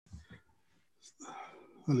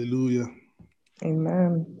Hallelujah.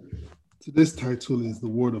 Amen. Today's title is The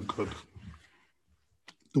Word of God.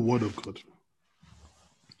 The Word of God.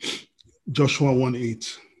 Joshua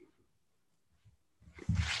 1:8.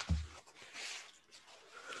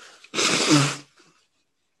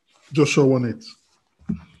 Joshua 1:8.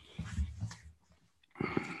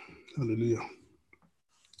 Hallelujah.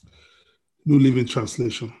 New Living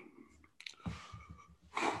Translation.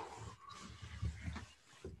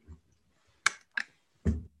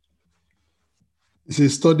 It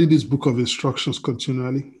says, study this book of instructions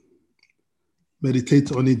continually.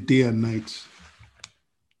 Meditate on it day and night.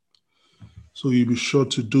 So you'll be sure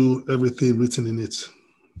to do everything written in it.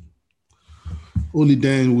 Only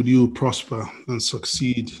then will you prosper and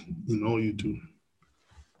succeed in all you do.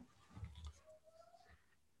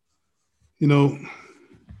 You know,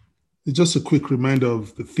 it's just a quick reminder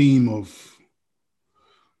of the theme of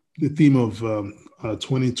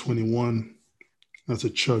 2021. As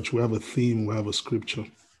a church, we have a theme, we have a scripture.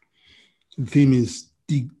 The theme is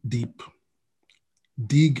dig deep.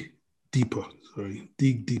 Dig deeper.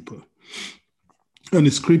 Dig deeper. And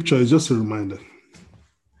the scripture is just a reminder.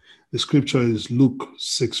 The scripture is Luke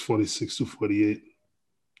 6:46-48.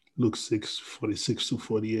 Luke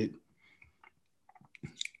 6:46-48.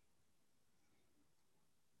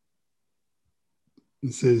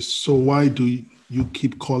 It says, so why do you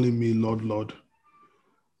keep calling me Lord, Lord,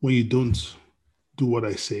 when you don't do what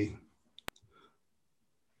I say?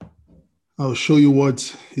 I'll show you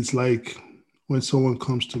what it's like when someone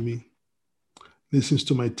comes to me, listens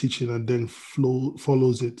to my teaching, and then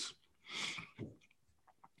follows it.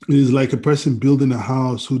 It is like a person building a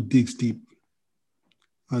house who digs deep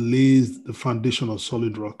and lays the foundation on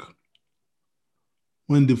solid rock.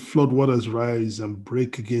 When the flood waters rise and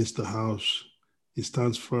break against the house, it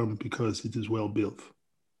stands firm because it is well built.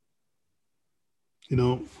 You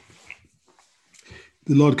know,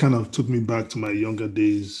 the Lord kind of took me back to my younger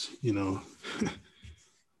days, at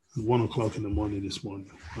 1:00 in the morning this morning,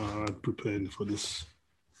 preparing for this.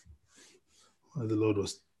 The Lord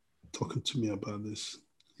was talking to me about this.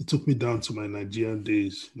 It took me down to my Nigerian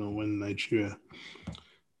days, when in Nigeria,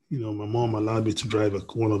 my mom allowed me to drive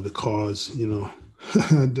one of the cars,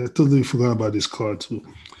 I totally forgot about this car too.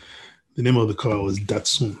 The name of the car was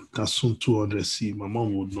Datsun 200C. My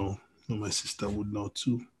mom would know, my sister would know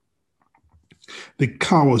too. The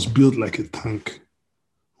car was built like a tank,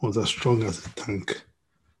 was as strong as a tank.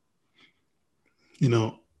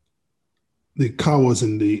 The car was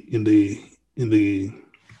in the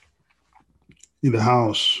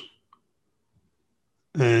house,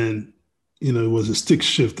 and it was a stick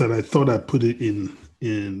shift that I thought I put it in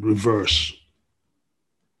reverse.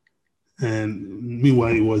 And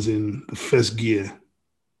meanwhile, it was in the first gear.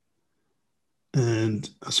 And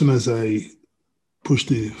as soon as I pushed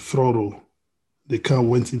the throttle, the car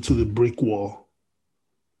went into the brick wall,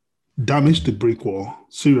 damaged the brick wall,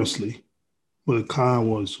 seriously. But the car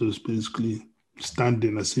was basically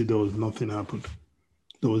standing as if there was nothing happened.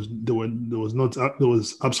 There was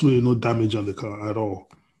absolutely no damage on the car at all.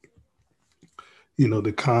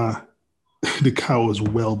 The car was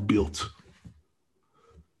well built.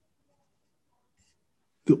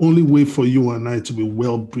 The only way for you and I to be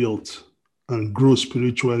well built and grow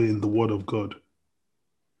spiritually in the Word of God,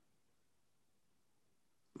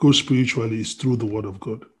 grow spiritually is through the Word of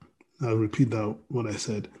God. I'll repeat that what I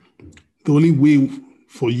said. The only way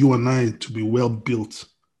for you and I to be well built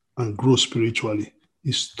and grow spiritually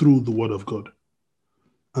is through the Word of God.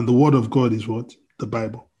 And the Word of God is what? The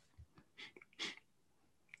Bible.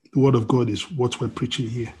 The Word of God is what we're preaching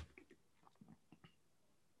here.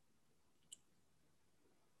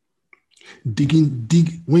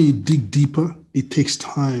 When you dig deeper, it takes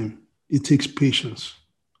time. It takes patience.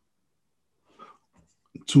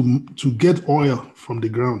 To get oil from the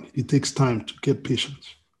ground, it takes time to get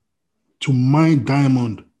patience. To mine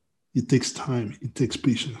diamond, it takes time. It takes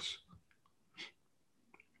patience.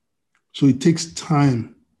 So it takes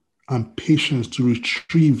time and patience to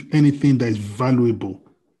retrieve anything that is valuable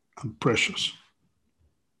and precious.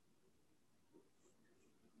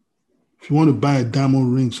 If you want to buy a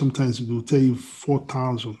diamond ring, sometimes it will tell you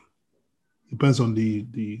 4,000. Depends on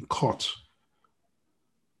the cut.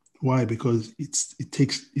 Why? Because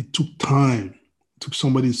it took time. It took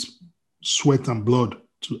somebody's sweat and blood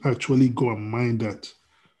to actually go and mine that.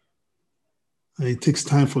 And it takes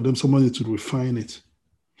time for somebody to refine it.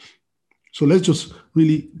 So let's just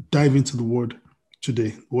really dive into the word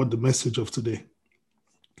today, the message of today.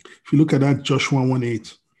 If you look at that, Joshua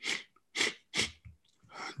 1:8,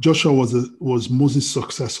 Joshua was Moses'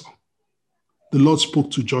 successor. The Lord spoke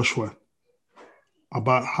to Joshua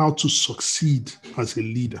about how to succeed as a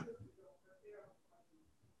leader.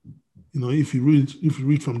 If you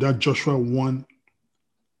read from that Joshua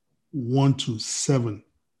 1:1-7,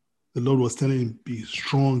 the Lord was telling him, be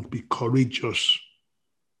strong, be courageous.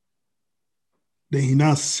 Then he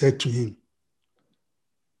now said to him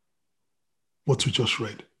what we just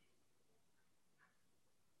read.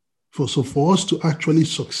 So for us to actually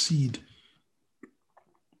succeed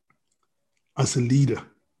as a leader,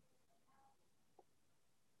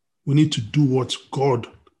 we need to do what God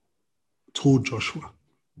told Joshua.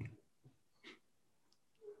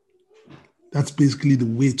 That's basically the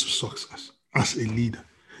way to success as a leader.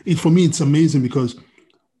 For me, it's amazing because,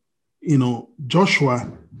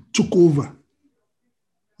 Joshua took over.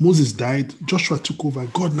 Moses died. Joshua took over.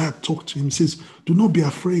 God now talked to him. He says, do not be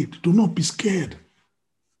afraid. Do not be scared.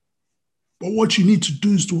 But what you need to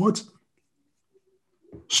do is to what?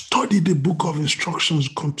 Study the book of instructions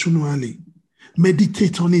continually.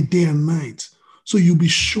 Meditate on it day and night. So you'll be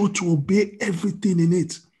sure to obey everything in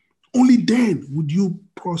it. Only then would you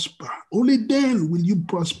prosper. Only then will you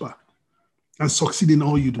prosper and succeed in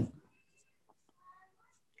all you do.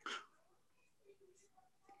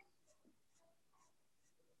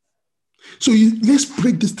 So let's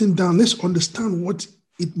break this thing down. Let's understand what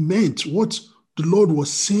it meant, what the Lord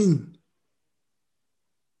was saying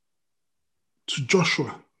to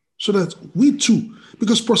Joshua, so that we too,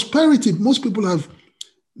 because prosperity, most people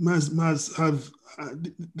must have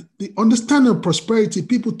the understanding of prosperity.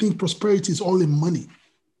 People think prosperity is all in money.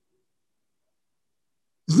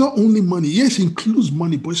 It's not only money. Yes, it includes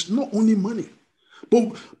money, but it's not only money.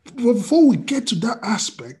 But before we get to that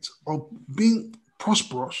aspect of being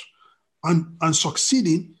prosperous and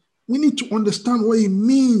succeeding, we need to understand what it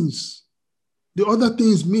means, the other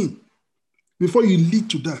things mean, before you lead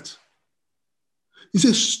to that. He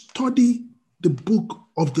says, study the book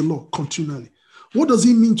of the law continually. What does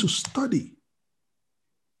it mean to study?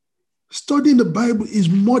 Studying the Bible is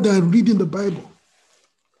more than reading the Bible.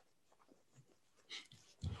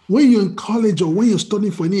 When you're in college or when you're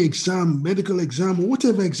studying for any exam, medical exam, or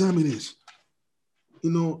whatever exam it is,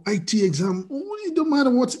 IT exam, it don't matter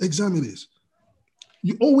what exam it is,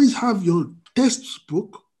 you always have your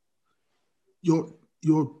textbook, your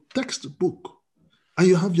textbook, and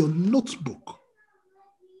you have your notebook.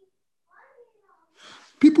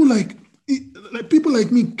 People like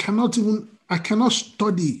me I cannot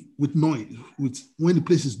study with noise, when the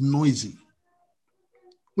place is noisy.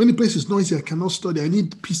 When the place is noisy, I cannot study. I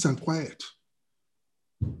need peace and quiet.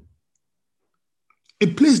 A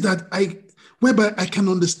place whereby I can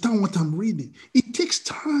understand what I'm reading. It takes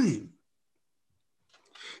time.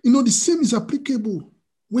 The same is applicable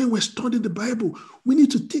when we're studying the Bible. We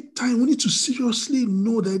need to take time. We need to seriously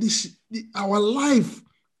know that our life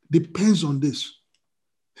depends on this.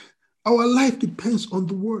 Our life depends on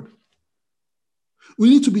the word. We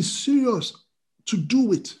need to be serious to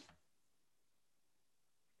do it.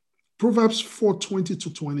 Proverbs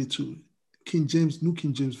 4:20-22, New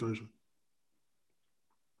King James Version.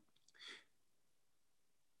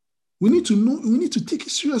 We need to know, we need to take it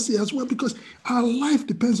seriously as well, because our life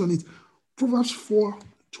depends on it. Proverbs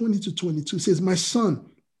 4:20-22 says, my son,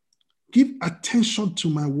 give attention to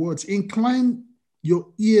my words. Incline your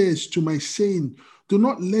ears to my saying. Do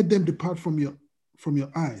not let them depart from your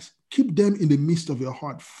eyes. Keep them in the midst of your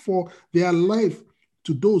heart, for they are life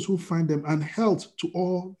to those who find them and health to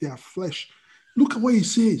all their flesh. Look at what he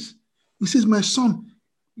says. He says, my son,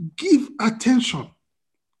 give attention.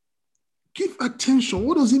 Give attention.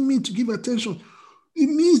 What does it mean to give attention? It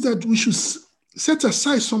means that we should set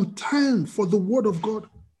aside some time for the word of God.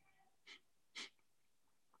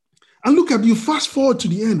 And look at, you fast forward to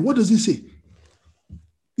the end. What does he say?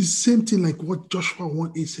 It's the same thing like what Joshua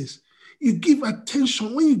 1:8 says. You give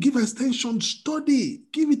attention. When you give attention, study.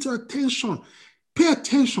 Give it attention. Pay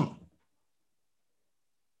attention.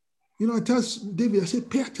 I tell David, I say,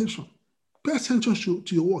 pay attention. Pay attention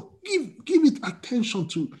to your work. Give it attention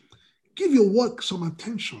to. Give your work some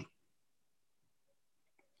attention.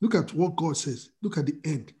 Look at what God says. Look at the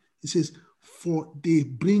end. He says, for they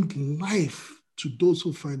bring life to those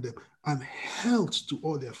who find them and health to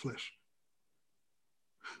all their flesh.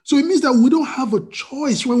 So it means that we don't have a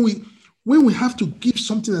choice when we have to give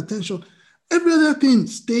something attention. Every other thing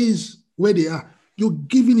stays where they are. You're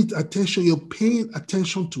giving it attention. You're paying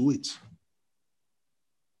attention to it.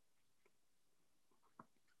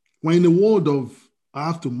 We're in the world of, I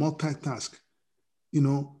have to multitask.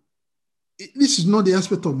 This is not the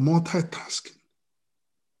aspect of multitasking.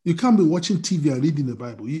 You can't be watching TV and reading the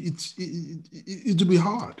Bible. It'll be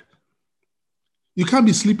hard. You can't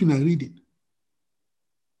be sleeping and reading.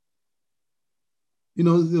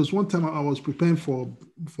 There was one time I was preparing for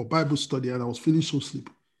Bible study and I was feeling so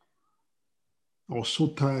sleepy. I was so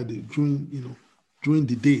tired during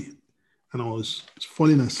the day, and I was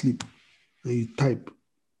falling asleep. And you type,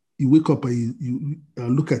 you wake up and you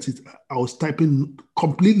look at it. I was typing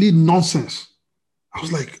completely nonsense. I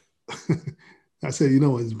was like, I said,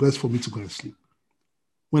 it's best for me to go and sleep.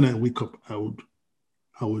 When I wake up, I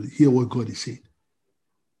would hear what God is saying.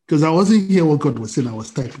 Because I wasn't hearing what God was saying, I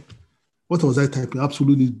was typing. What was I typing?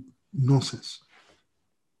 Absolutely nonsense.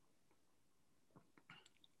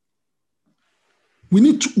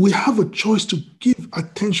 We have a choice to give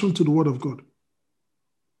attention to the word of God.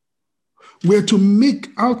 We're to make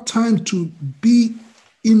our time to be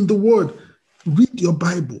in the word. Read your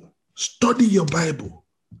Bible. Study your Bible.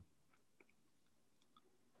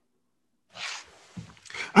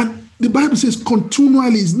 And the Bible says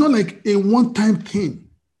continually. It's not like a one-time thing.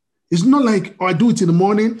 It's not like, I do it in the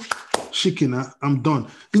morning, shikina, I'm done.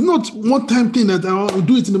 It's not one-time thing that I'll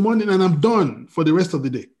do it in the morning and I'm done for the rest of the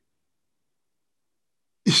day.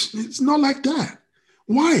 It's not like that.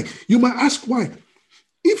 Why? You might ask why.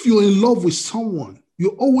 If you're in love with someone, you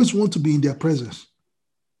always want to be in their presence.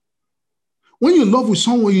 When you're in love with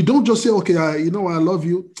someone, you don't just say, okay, I love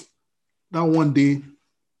you. That one day,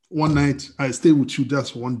 one night, I stay with you.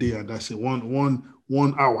 That's one day, and that's it.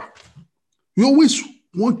 One hour. You always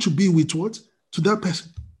want to be with what? To that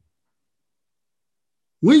person.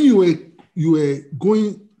 When you were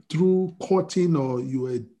going through courting, or you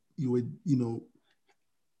were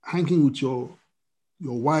hanging with your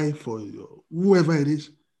wife or whoever it is,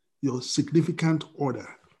 your significant other,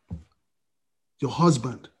 your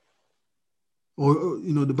husband, or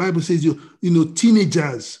the Bible says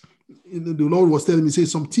teenagers. The Lord was telling me, say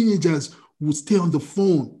some teenagers would stay on the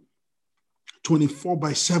phone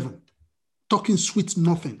 24/7, talking sweet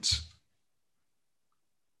nothings,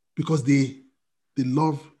 because they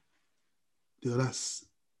love their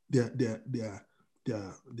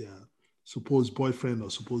supposed boyfriend or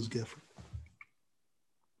supposed girlfriend.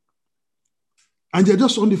 And they're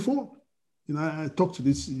just on the phone. I talked to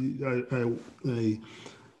this.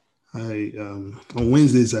 On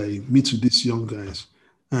Wednesdays I meet with these young guys,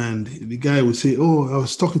 and the guy would say, "Oh, I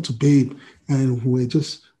was talking to babe, and we're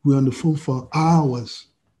on the phone for hours,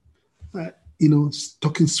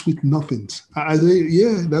 talking sweet nothings." I say,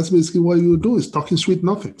 "Yeah, that's basically what you do, is talking sweet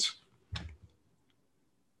nothings."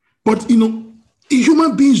 But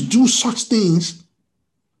human beings do such things.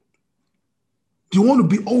 Do you want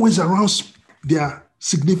to be always around their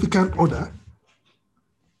significant other?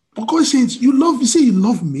 But God says, you say you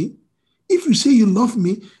love me. If you say you love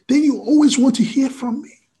me, then you always want to hear from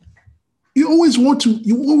me. You always want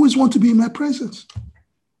to be in my presence.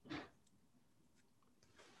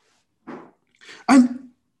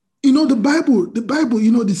 And the Bible, the Bible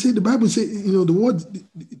say, the word,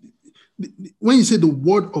 when you say the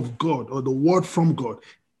word of God or the word from God,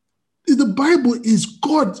 the Bible is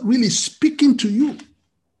God really speaking to you.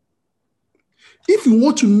 If you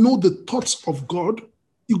want to know the thoughts of God,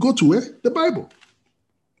 you go to where? The Bible.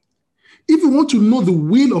 If you want to know the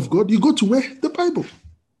will of God, you go to where? The Bible.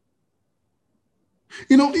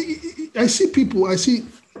 I see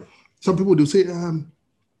some people, they'll say,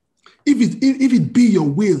 if it be your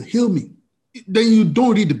will, heal me. Then you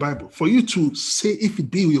don't read the Bible. For you to say, if it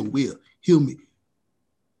be your will, heal me,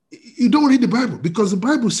 you don't read the Bible, because the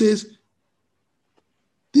Bible says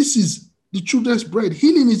this is the children's bread.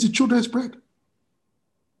 Healing is the children's bread.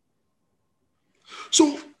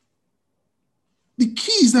 So the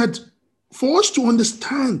key is that for us to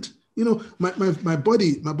understand, my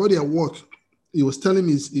buddy at work, he was telling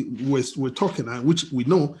me, we're talking, which we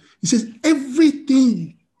know, he says,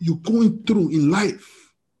 everything you're going through in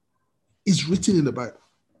life is written in the Bible.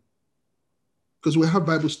 Because we have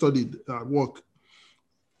Bible study at work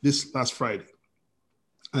this last Friday.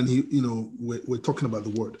 And we're talking about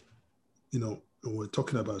the word, and we're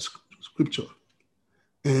talking about scripture.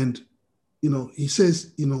 And, he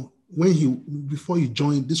says, before he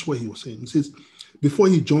joined, this is what he was saying. He says, before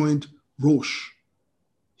he joined Roche,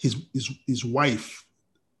 his wife,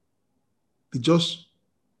 they just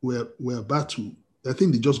were about to, I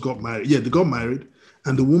think they just got married. Yeah, they got married,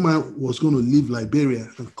 and the woman was going to leave Liberia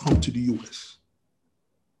and come to the US.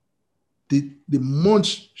 The month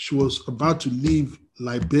she was about to leave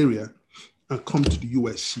Liberia and come to the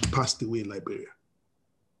US, she passed away in Liberia.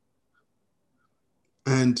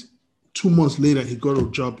 And 2 months later, he got a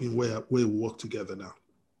job in where we work together now.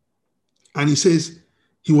 And he says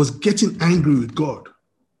he was getting angry with God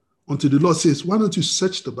until the Lord says, why don't you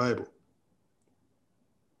search the Bible?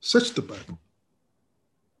 Search the Bible.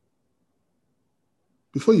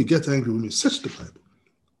 Before you get angry with me, search the Bible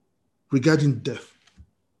regarding death.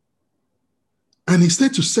 And he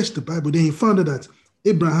started to search the Bible. Then he found out that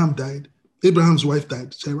Abraham died, Abraham's wife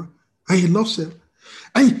died, Sarah, and he loved Sarah.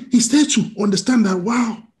 And he started to understand that,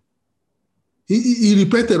 wow, he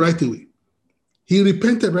repented right away. He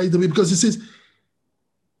repented right away because he says,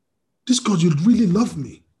 this God, you really love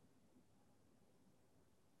me.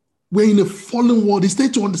 We're in a fallen world. He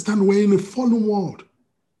started to understand we're in a fallen world.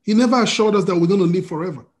 He never assured us that we're going to live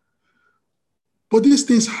forever. But these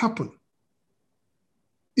things happen.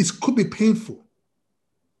 It could be painful.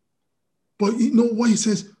 But you know what he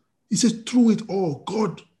says? He says, through it all,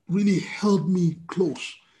 God really held me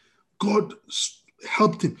close. God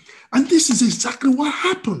helped him. And this is exactly what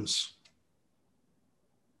happens.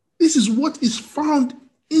 This is what is found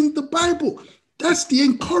in the Bible. That's the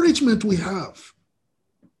encouragement we have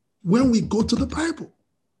when we go to the Bible.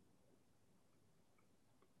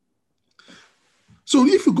 So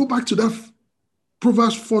if you go back to that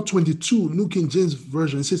Proverbs 4:22, New King James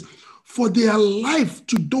Version, it says, for they are life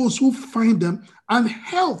to those who find them and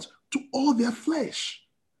health to all their flesh.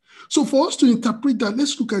 So for us to interpret that,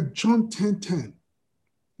 let's look at John 10:10.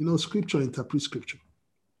 You know, scripture interprets scripture.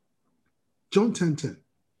 John 10:10.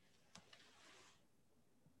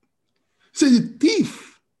 It says the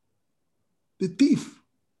thief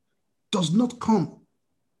does not come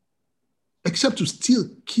except to steal,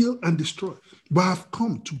 kill, and destroy. But I have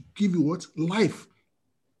come to give you what? Life.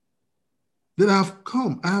 That I have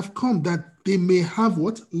come that they may have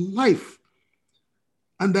what? Life.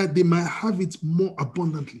 And that they might have it more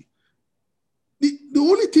abundantly. The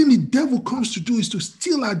only thing the devil comes to do is to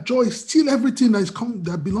steal our joy, steal everything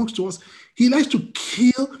that belongs to us. He likes to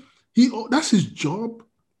kill. That's his job.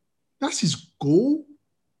 That's his goal.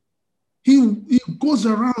 He goes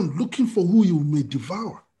around looking for who he may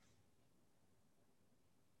devour.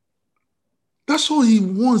 That's all he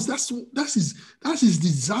wants. That's his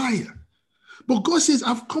desire. But God says,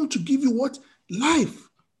 I've come to give you what? Life.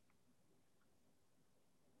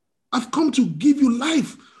 I've come to give you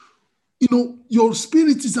life. You know, your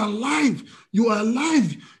spirit is alive. You are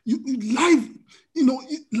alive.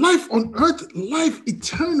 Life on earth, life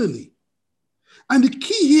eternally. And the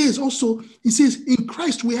key here is also, he says, in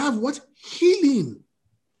Christ we have what? Healing.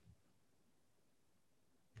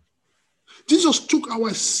 Jesus took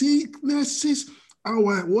our sicknesses,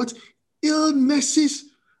 our what? Illnesses,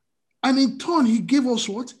 and in turn, he gave us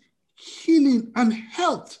what? Healing and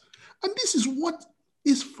health. And this is what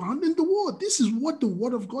is found in the Word. This is what the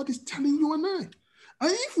Word of God is telling you and I.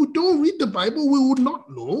 And if we don't read the Bible, we would not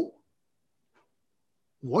know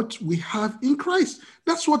what we have in Christ.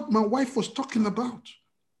 That's what my wife was talking about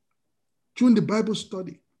during the Bible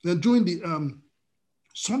study, during the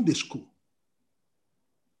Sunday school.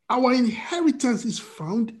 Our inheritance is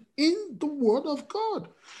found in the Word of God.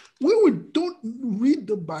 When we don't read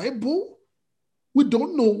the Bible, we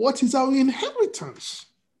don't know what is our inheritance.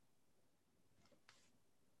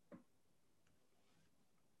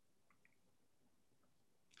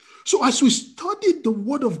 So as we study the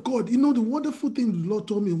Word of God, you know, the wonderful thing the Lord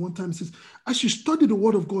told me one time is, as you study the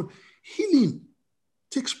Word of God, healing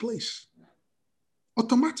takes place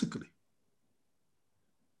automatically.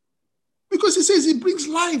 Because he says it brings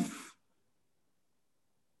life.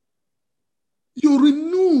 You're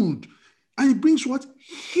renewed. And it brings what?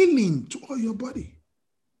 Healing to all your body.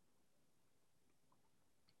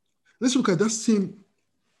 Let's look at that same.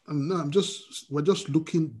 We're just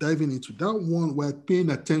diving into that one. We're paying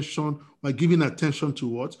attention. We're giving attention to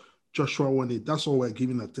what? Joshua 1:8. That's all we're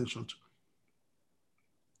giving attention to.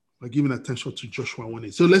 We're giving attention to Joshua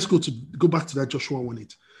 1:8. So let's go back to that Joshua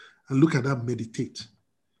 1:8 and look at that meditate.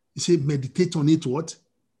 You say meditate on it what?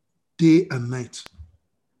 Day and night.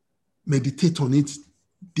 Meditate on it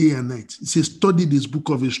day and night. It says study this book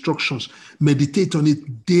of instructions. Meditate on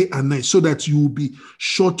it day and night so that you will be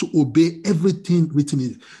sure to obey everything written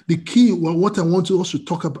in it. The key, what I want us to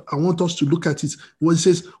talk about, I want us to look at is what it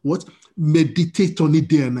says, what? Meditate on it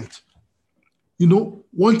day and night. You know,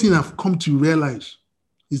 one thing I've come to realize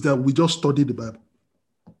is that we just study the Bible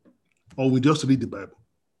or we just read the Bible,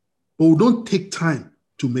 but we don't take time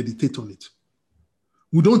to meditate on it.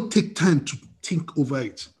 We don't take time to think over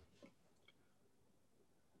it.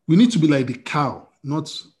 We need to be like the cow,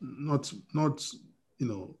 not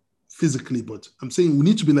physically, but I'm saying we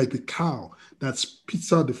need to be like the cow that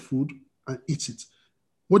spits out the food and eats it.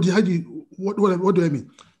 What do I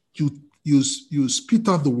mean? You spit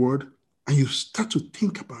out the word and you start to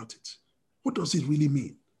think about it. What does it really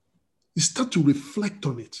mean? You start to reflect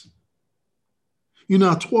on it. You know,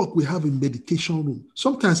 at work, we have a meditation room.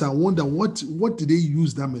 Sometimes I wonder, what did they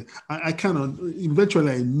use that?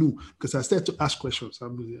 Eventually I knew because I started to ask questions.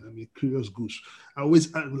 I'm a curious goose. I'm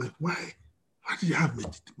like, why did you have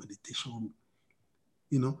meditation room?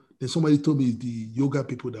 Then somebody told me the yoga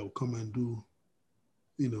people that will come and do,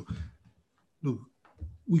 look,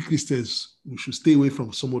 we Christians, we should stay away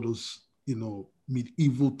from some of those,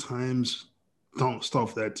 medieval times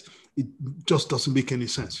stuff that it just doesn't make any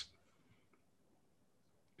sense.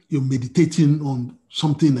 You're meditating on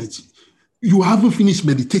something that you haven't finished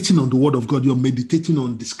meditating on the word of God. You're meditating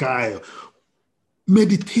on the sky.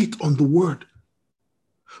 Meditate on the word.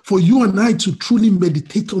 For you and I to truly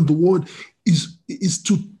meditate on the word is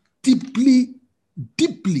to deeply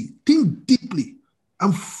think deeply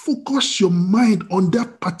and focus your mind on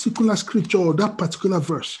that particular scripture or that particular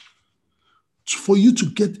verse for you to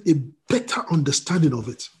get a better understanding of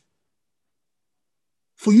it.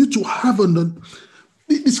 For you to have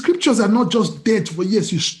the scriptures are not just dead for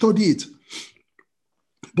yes, you study it,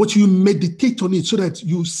 but you meditate on it so that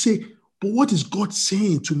you say, but what is God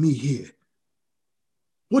saying to me here?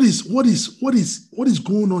 What is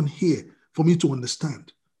going on here for me to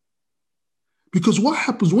understand? Because what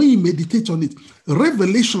happens when you meditate on it,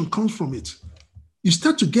 revelation comes from it. You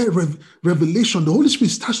start to get revelation. The Holy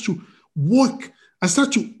Spirit starts to work and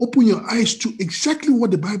start to open your eyes to exactly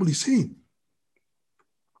what the Bible is saying.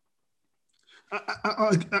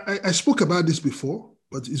 I spoke about this before,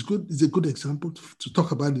 but it's good. It's a good example to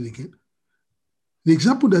talk about it again. The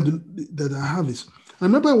example that I have is, I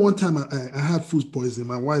remember one time I had food poisoning.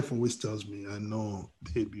 My wife always tells me, I know,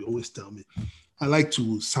 babe, you always tell me, I like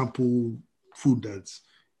to sample food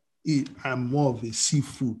I'm more of a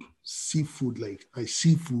seafood, like I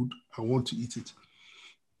see food, I want to eat it.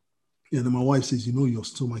 And my wife says, your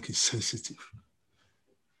stomach is sensitive.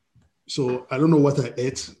 So I don't know what I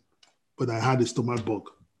ate, but I had a stomach bug.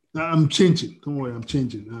 I'm changing. Don't worry, I'm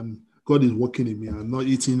changing. God is working in me. I'm not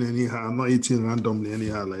eating anyhow. I'm not eating randomly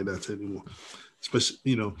anyhow like that anymore.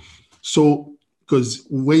 Especially, so because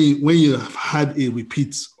when you have had a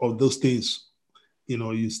repeat of those things,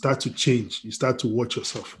 you start to change. You start to watch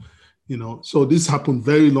yourself. So this happened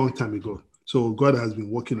very long time ago. So God has been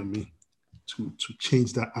working on me to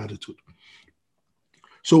change that attitude.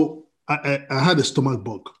 So I had a stomach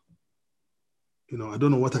bug. I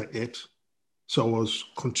don't know what I ate. So I was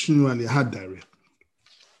continually, I had diarrhea.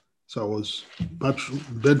 So I was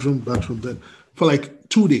bedroom, bed for like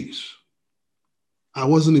 2 days. I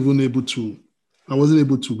wasn't able to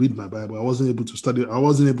read my Bible. I wasn't able to study. I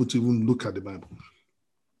wasn't able to even look at the Bible.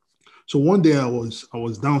 So one day I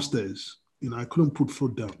was downstairs. I couldn't put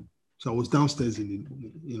food down. So I was downstairs in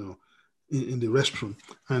the restroom,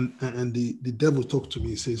 and the devil talked to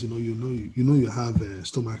me. He says, you have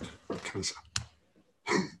stomach cancer.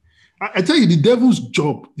 I tell you, the devil's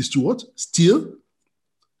job is to what? Steal,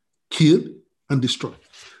 kill, and destroy.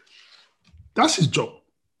 That's his job.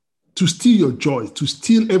 To steal your joy, to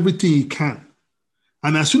steal everything he can.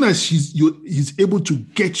 And as soon as he's able to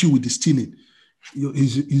get you with the stealing,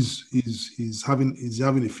 he's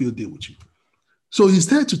having a field day with you. So he's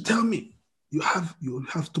there to tell me, you have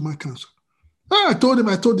stomach cancer. I told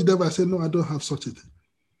the devil, I said, no, I don't have such a thing.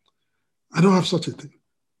 I don't have such a thing.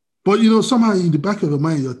 But somehow in the back of your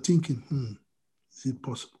mind, you're thinking, is it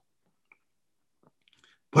possible?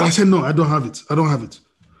 But I said, no, I don't have it. I don't have it.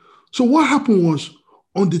 So what happened was,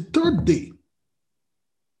 on the third day,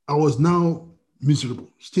 I was now miserable,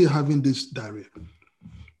 still having this diarrhea.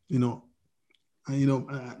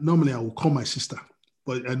 Normally I will call my sister,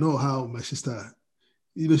 but I know how my sister,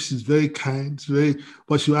 she's very kind,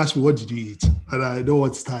 but she'll ask me, what did you eat? And I don't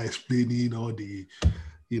want to start explaining all the,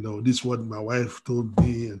 this is what my wife told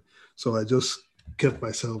me. And so I just kept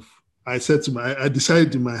myself. I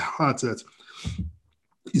decided in my heart that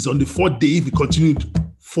it's on the fourth day. If it continued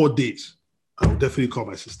 4 days, I will definitely call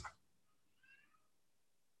my sister.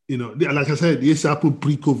 Like I said, this happened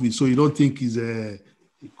pre-COVID, so you don't think it's a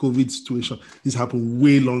COVID situation. This happened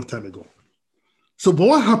way long time ago. So, but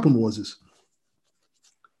what happened was this.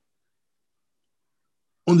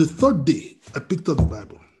 On the third day, I picked up the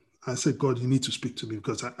Bible. I said, God, you need to speak to me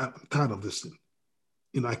because I'm tired of this thing.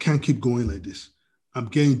 I can't keep going like this. I'm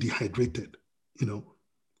getting dehydrated.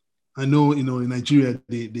 I know, in Nigeria,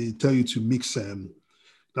 they tell you to mix,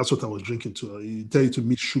 that's what I was drinking too. They tell you to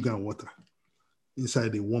mix sugar and water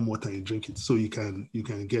inside the warm water and drink it so you can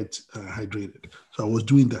get hydrated. So I was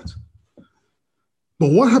doing that.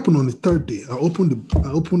 But what happened on the third day? I opened the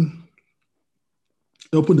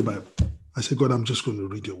Bible. I said, God, I'm just going to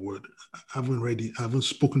read your word. I haven't read it. I haven't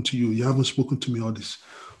spoken to you. You haven't spoken to me all this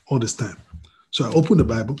time. So I opened the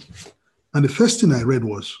Bible, and the first thing I read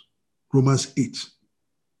was Romans 8.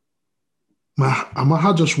 My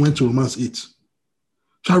heart just went to Romans 8.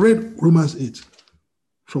 So I read Romans 8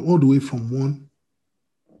 from all the way from 1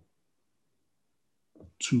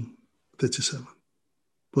 to 37.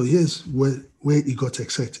 But here's where he got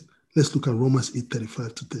excited. Let's look at Romans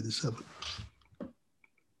 8:35 to 37.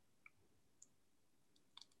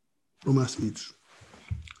 Romans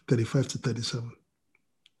 8:35 to 37.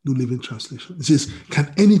 New Living Translation. It says,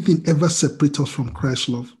 can anything ever separate us from Christ's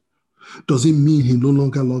love? Does it mean he no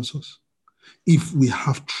longer loves us? If we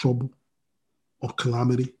have trouble or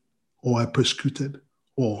calamity, or are persecuted,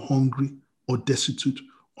 or hungry, or destitute,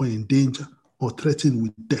 or in danger, or threatened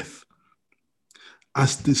with death.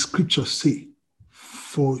 As the scriptures say,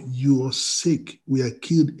 for your sake, we are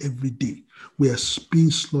killed every day. We are being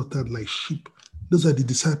slaughtered like sheep. Those are the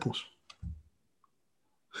disciples.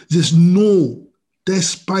 There's no,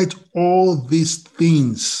 despite all these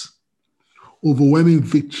things, overwhelming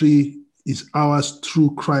victory is ours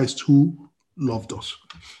through Christ who loved us.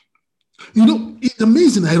 You know, it's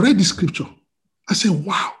amazing. I read the scripture. I said,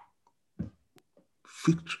 wow,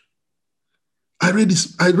 victory. I read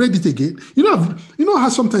it again. You know how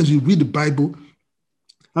sometimes you read the Bible.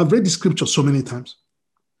 I've read the scripture so many times.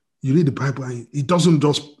 You read the Bible and it doesn't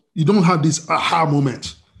just, you don't have this aha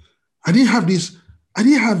moment. I didn't have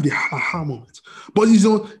the aha moment. But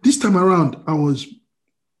this time around, I was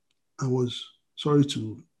sorry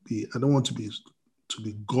to be, I don't want to be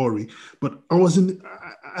gory, but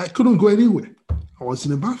I couldn't go anywhere. I was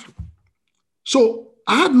in the bathroom. So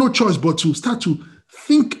I had no choice but to start to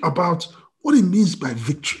think about what it means by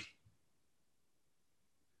victory.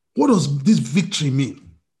 What does this victory mean?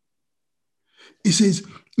 It says,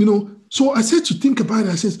 so I said to think about it.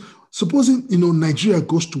 I said, supposing, Nigeria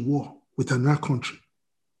goes to war with another country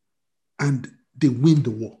and they win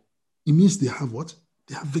the war. It means they have what?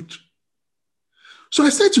 They have victory. So I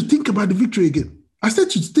started to think about the victory again. I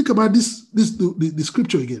started to think about the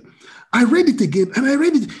scripture again. I read it again and I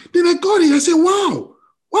read it. Then I got it. I said, wow.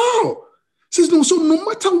 It says, no, so no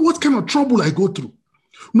matter what kind of trouble I go through,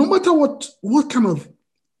 no matter what kind of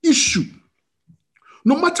issue,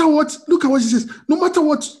 no matter what, look at what it says, no matter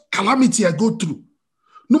what calamity I go through,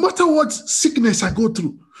 no matter what sickness I go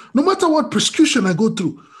through, no matter what persecution I go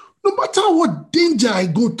through, no matter what danger I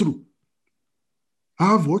go through,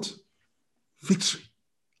 I have what? Victory.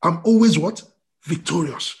 I'm always what?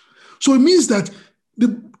 Victorious. So it means that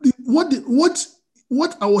what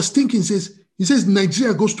I was thinking says, he says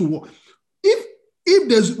Nigeria goes to war. If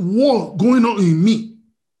there's war going on in me,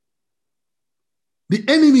 the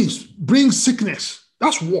enemies bring sickness.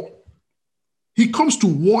 That's war. He comes to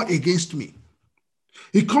war against me.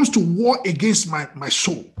 He comes to war against my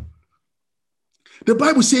soul. The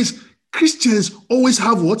Bible says Christians always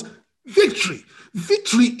have what? Victory.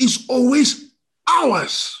 Victory is always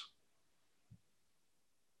ours.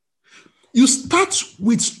 You start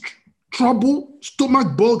with trouble,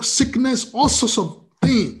 stomach bug, sickness, all sorts of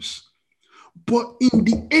things. But in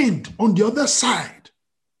the end, on the other side,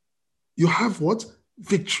 you have what?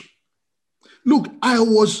 Victory. Look, I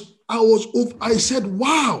said,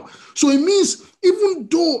 wow. So it means even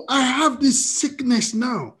though I have this sickness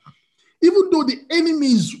now, even though the enemy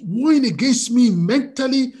is warring against me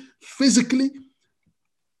mentally, physically,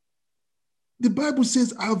 the Bible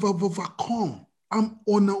says I've overcome. I'm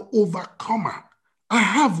an overcomer. I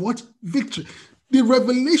have what? Victory. The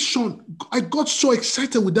revelation, I got so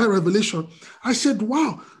excited with that revelation. I said,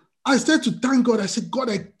 wow. I started to thank God. I said, God,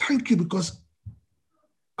 I thank you because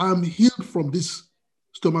I'm healed from this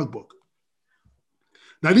stomach bug.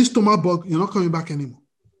 Now, this stomach bug, you're not coming back anymore.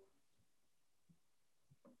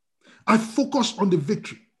 I focus on the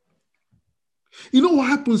victory. You know what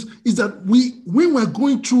happens is that when we're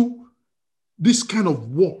going through this kind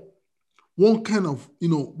of war, one kind of,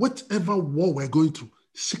 whatever war we're going through,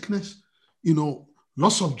 sickness,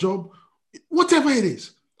 loss of job, whatever it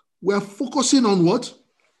is, we're focusing on what?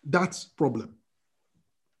 That problem.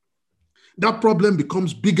 That problem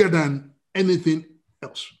becomes bigger than anything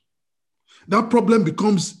else. That problem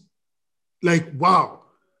becomes like, wow,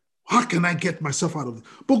 how can I get myself out of it?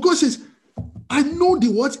 But God says, I know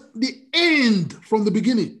the end from the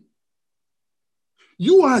beginning.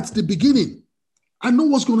 You are at the beginning. I know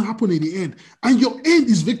what's going to happen in the end. And your end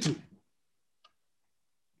is victory.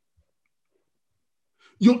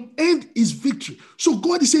 Your end is victory. So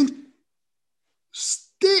God is saying,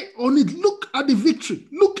 stay on it. Look at the victory.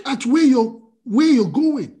 Look at where you're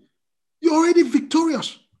going. You're already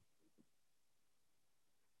victorious.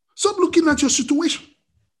 Stop looking at your situation.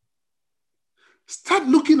 Start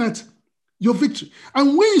looking at your victory.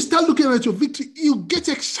 And when you start looking at your victory, you get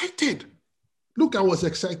excited. Look, I was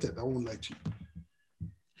excited. I won't lie to you.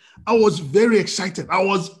 I was very excited. I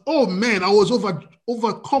was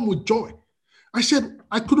overcome with joy. I said,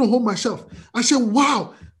 I couldn't hold myself. I said,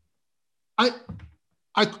 wow. I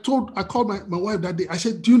called my wife that day. I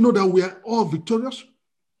said, do you know that we are all victorious?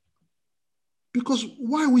 Because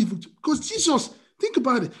why we? Because Jesus, think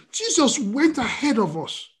about it. Jesus went ahead of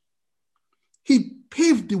us. He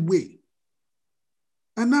paved the way.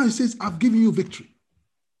 And now he says, I've given you victory.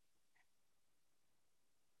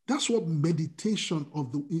 That's what meditation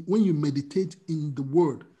when you meditate in the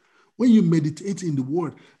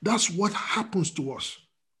word, that's what happens to us.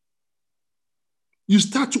 You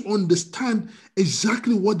start to understand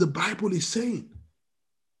exactly what the Bible is saying.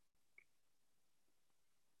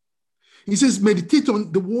 He says, meditate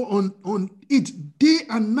on the word, on it day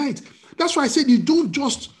and night. That's why I said you don't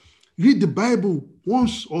just read the Bible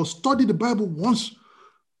once or study the Bible once.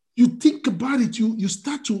 You think about it, you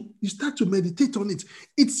start to meditate on it.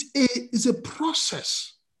 It's a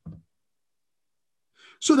process.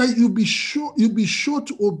 So that you'll be sure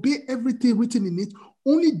to obey everything written in it.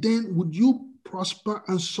 Only then would you prosper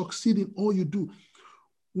and succeed in all you do.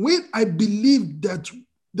 When I believe that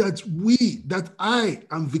I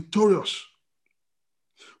am victorious,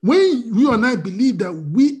 when you and I believe that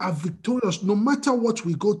we are victorious, no matter what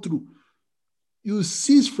we go through, you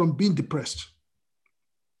cease from being depressed.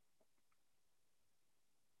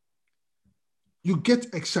 You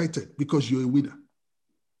get excited because you're a winner.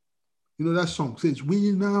 You know that song says,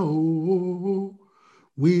 winner, oh,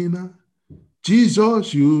 winner.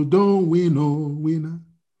 Jesus, you don't win, oh, winner.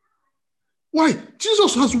 Why?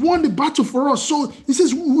 Jesus has won the battle for us. So he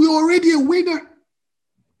says, we're already a winner.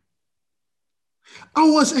 I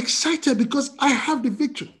was excited because I have the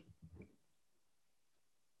victory.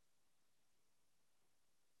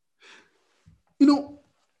 You know,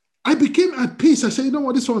 I became at peace. I said, you know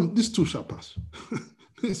what, this too shall pass.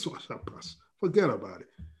 This one shall pass. Forget about it.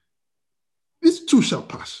 This too shall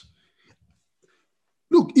pass.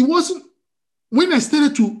 Look, it wasn't when I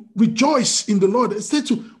started to rejoice in the Lord, I said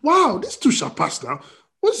to, wow, this too shall pass now.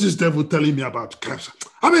 What's this devil telling me about cancer?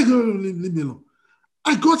 I beg you, leave me alone.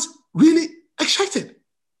 I got really excited.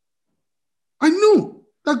 I knew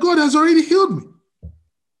that God has already healed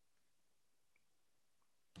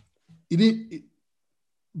me.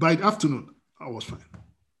 By the afternoon, I was fine.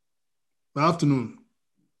 By afternoon,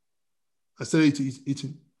 I started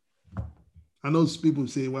eating. I know people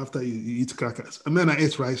say, well, after you eat crackers. And then I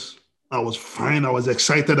ate rice. I was fine. I was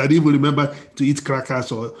excited. I didn't even remember to eat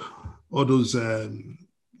crackers or all those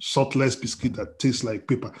saltless biscuit that taste like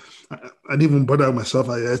paper. I didn't even bother myself.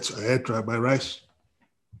 I ate my rice.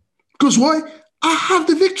 Because why? I have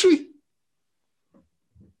the victory.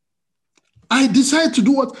 I decided to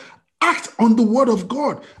do what? Act on the word of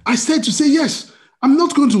God. I said to say, yes, I'm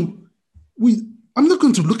not going to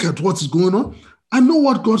look at what is going on. I know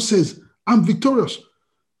what God says. I'm victorious.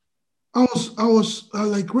 I was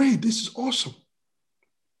like, great, this is awesome.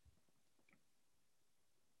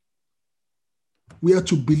 We are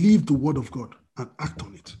to believe the word of God and act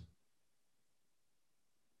on it.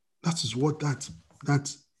 That is what that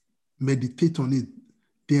meditate on it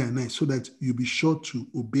day and night so that you'll be sure to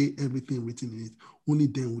obey everything written in it. Only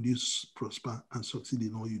then will you prosper and succeed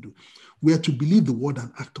in all you do. We are to believe the word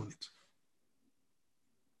and act on it.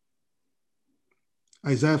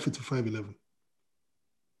 Isaiah 55:11.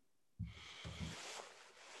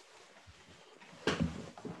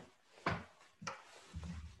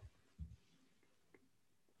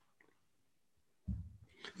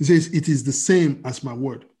 He says, it is the same as my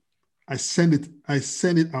word. I send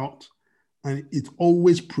it out, and it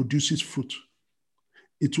always produces fruit.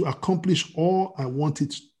 It will accomplish all I want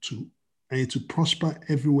it to, and it will prosper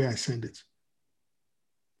everywhere I send it.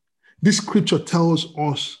 This scripture tells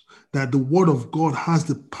us that the word of God has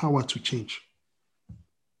the power to change.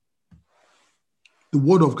 The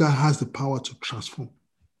word of God has the power to transform.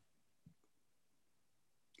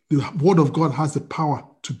 The word of God has the power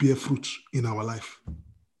to bear fruit in our life.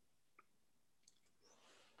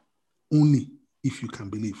 Only if you can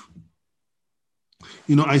believe.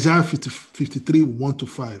 You know, Isaiah 53, 1 to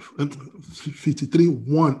 5, 53,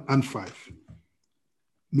 1 and 5.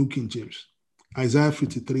 New King James. Isaiah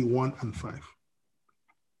 53, 1 and 5.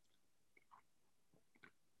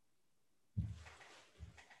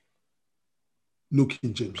 New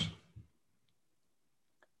King James.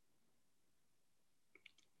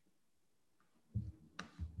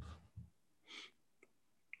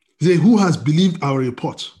 Say, who has believed our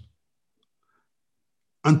report?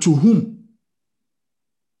 And to whom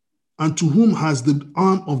has the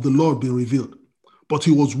arm of the Lord been revealed? But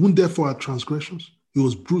he was wounded for our transgressions. He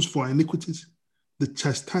was bruised for our iniquities. The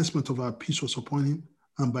chastisement of our peace was upon him,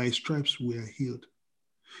 and by his stripes we are healed.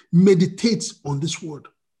 Meditate on this word.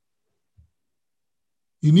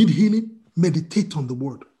 You need healing? Meditate on the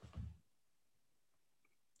word.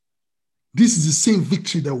 This is the same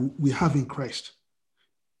victory that we have in Christ.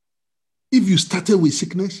 If you started with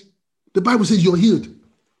sickness, The Bible says you're healed.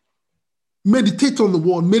 Meditate on the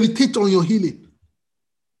word. Meditate on your healing.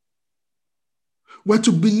 We're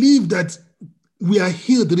to believe that we are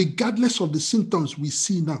healed regardless of the symptoms we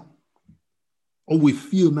see now or we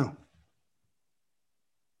feel now.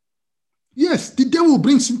 Yes, the devil will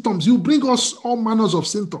bring symptoms. He will bring us all manners of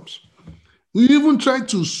symptoms. We even try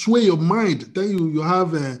to sway your mind. Then you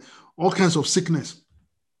have all kinds of sickness.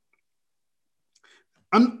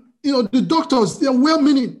 And the doctors, they're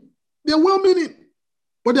well-meaning. They're well-meaning,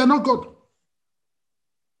 but they're not God.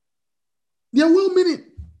 They're well-meaning.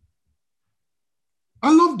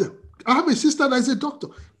 I love them. I have a sister that is a doctor.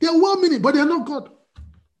 They're well-meaning, but they're not God.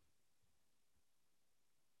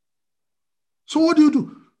 So what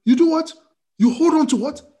do? You do what? You hold on to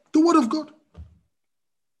what? The word of God.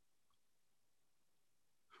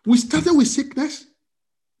 We started with sickness.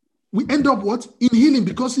 We end up what? In healing,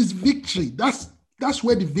 because it's victory. That's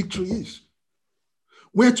where the victory is.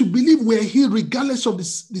 We're to believe we're healed regardless of the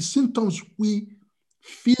symptoms we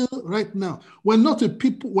feel right now. We're not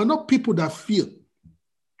people that feel.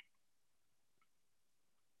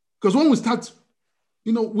 Because when we start,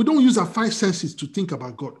 we don't use our five senses to think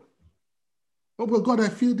about God. Oh, but God, I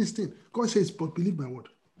feel this thing. God says, but believe my word.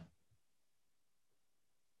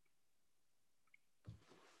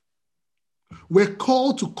 We're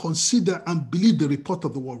called to consider and believe the report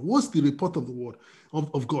of the word. What's the report of the word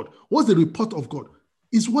of God? What's the report of God?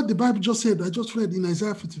 It's what the Bible just said. I just read in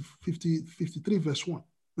Isaiah 53 verse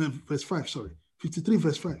 5, sorry. 53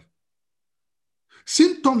 verse 5.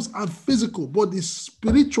 Symptoms are physical, but the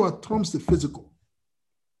spiritual trumps the physical.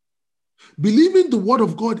 Believing the word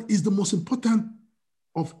of God is the most important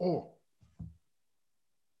of all.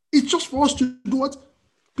 It's just for us to do what?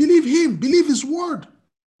 Believe him, believe his word.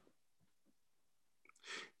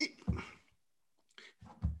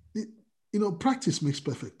 Practice makes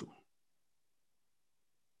perfect though.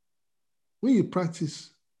 When you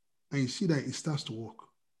practice and you see that it starts to work,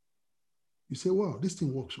 you say, wow, this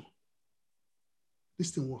thing works.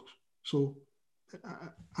 This thing works. So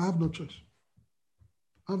I have no choice.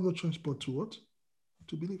 I have no choice but to what?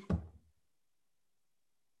 To believe.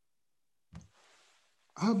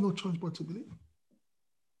 I have no choice but to believe.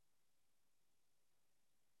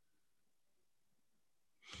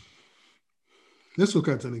 Let's look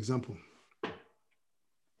at an example.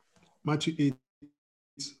 Matthew 8,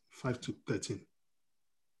 5 to 13.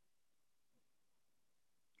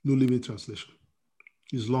 New Living Translation.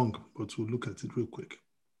 It's long, but we'll look at it real quick.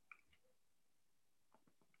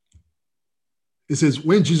 It says,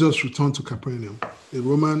 when Jesus returned to Capernaum, a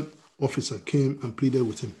Roman officer came and pleaded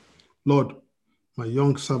with him, Lord, my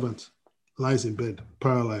young servant lies in bed,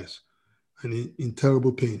 paralyzed, and in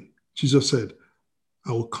terrible pain. Jesus said,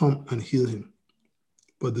 I will come and heal him.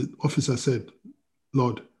 But the officer said,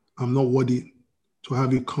 Lord, I'm not worthy to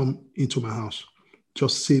have you come into my house.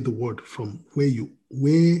 Just say the word from where you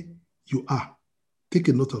are. Take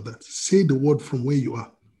a note of that. Say the word from where you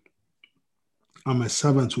are, and my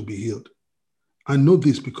servant will be healed. I know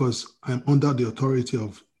this because I'm under the authority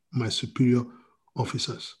of my superior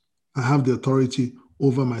officers. I have the authority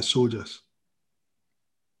over my soldiers.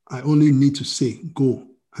 I only need to say, go,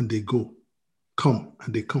 and they go. Come,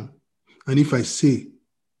 and they come. And if I say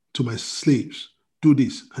to my slaves, do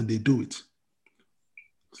this, and they do it.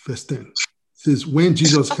 Verse 10 says, when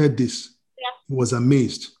Jesus heard this, he was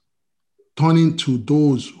amazed, turning to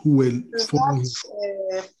those who were following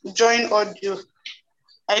him. Join audio.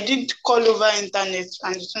 I did call over internet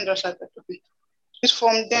and the thing just started talking. It's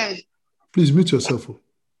from them. Please mute yourself. It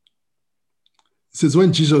says,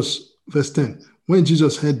 verse 10, when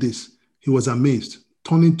Jesus heard this, he was amazed,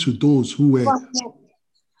 turning to those who were.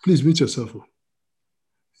 Please mute yourself.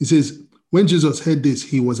 It says, when Jesus heard this,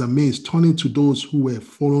 he was amazed, turning to those who were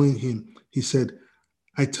following him. He said,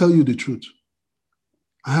 I tell you the truth.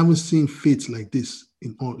 I haven't seen faith like this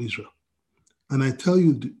in all Israel. And I'll tell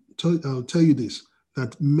you this,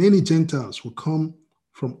 that many Gentiles will come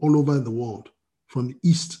from all over the world, from the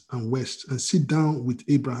east and west, and sit down with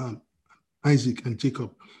Abraham, Isaac, and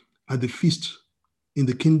Jacob at the feast in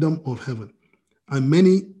the kingdom of heaven. And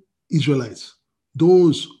many Israelites,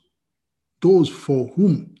 those for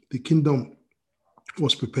whom the kingdom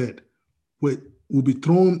was prepared, will be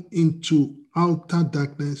thrown into outer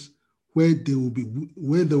darkness where there will be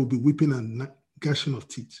weeping and gnashing of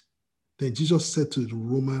teeth. Then Jesus said to the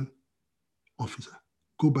Roman officer,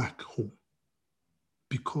 go back home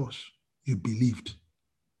because you believed.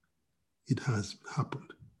 It has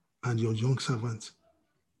happened. And your young servant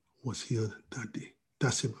was healed that day,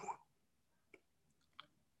 that same hour.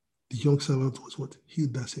 The young servant was what?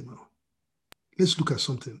 Healed that same hour. Let's look at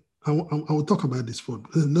something. I will talk about this for.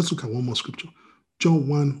 Let's look at one more scripture. John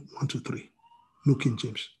 1, 1 to 3. New King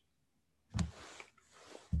James.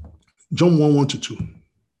 John 1, 1 to 2.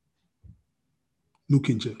 New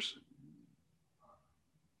King James.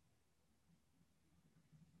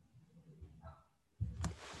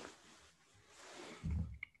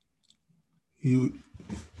 We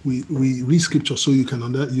read scripture so you can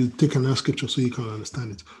you take another scripture so you can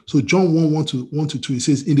understand it. So John 1, 1 to 2, it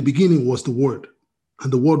says, in the beginning was the Word,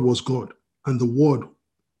 and the Word was God, and the Word,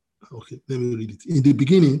 okay, let me read it. In the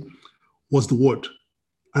beginning was the Word,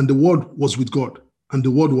 and the Word was with God, and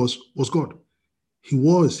the Word was God. He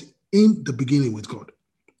was in the beginning with God.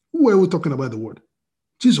 Who are we talking about the Word?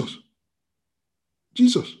 Jesus.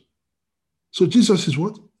 Jesus. So Jesus is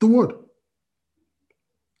what? The Word.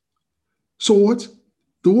 So what?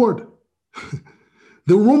 The Word.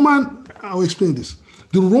 I'll explain this.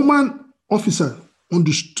 The Roman officer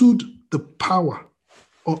understood the power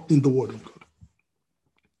in the Word of God.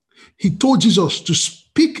 He told Jesus to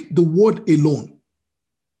speak the word alone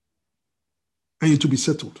and it to be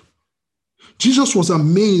settled. Jesus was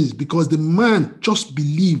amazed because the man just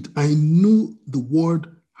believed and knew the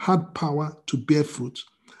word had power to bear fruit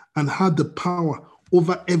and had the power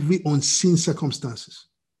over every unseen circumstances.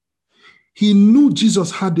 He knew Jesus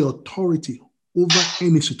had the authority over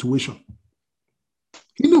any situation.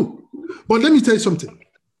 He knew. But let me tell you something.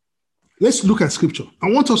 Let's look at scripture.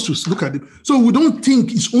 I want us to look at it. So we don't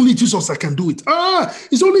think it's only Jesus that can do it.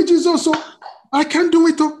 It's only Jesus, so I can't do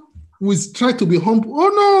it. We try to be humble.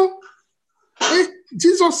 Oh no.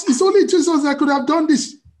 Jesus, it's only Jesus that could have done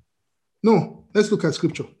this. No, let's look at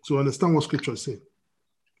scripture to understand what scripture is saying.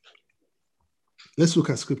 Let's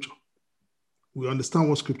look at scripture. We understand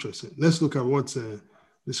what scripture is saying. Let's look at what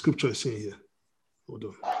the scripture is saying here. Hold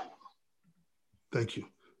on. Thank you.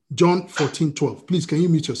 John 14:12. Please, can you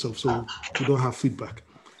mute yourself so we don't have feedback?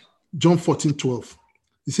 John 14:12.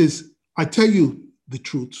 It says, I tell you the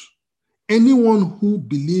truth. Anyone who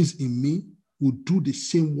believes in me will do the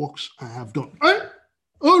same works I have done.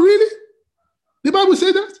 Oh, really? The Bible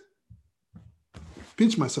said that?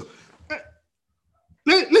 Pinch myself.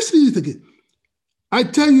 Let's read it again. I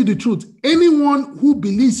tell you the truth. Anyone who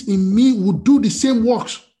believes in me will do the same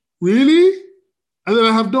works. Really? And that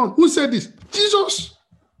I have done. Who said this? Jesus.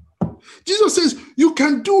 Jesus says you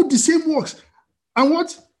can do the same works. And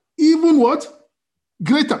what? Even what?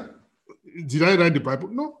 Greater. Did I write the Bible?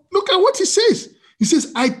 No. Look at what he says. He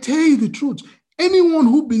says, I tell you the truth. Anyone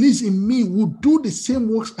who believes in me will do the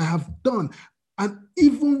same works I have done and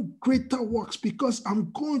even greater works because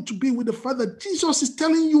I'm going to be with the Father. Jesus is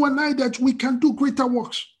telling you and I that we can do greater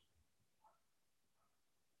works.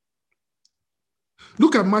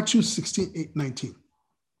 Look at Matthew 16:19.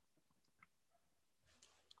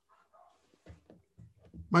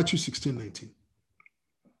 Matthew 16:19.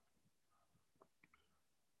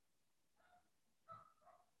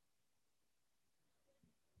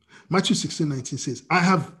 Matthew 16:19 says, I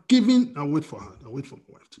have given, I'll wait for her. I'll wait for my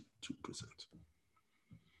wife to present.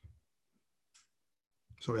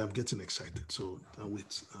 Sorry, I'm getting excited. So I'll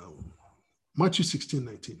wait. Matthew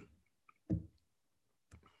 16:19.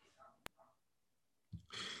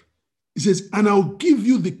 It says, and I'll give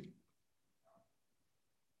you the.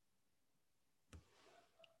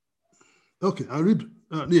 Okay, I'll read.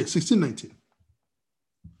 16:19.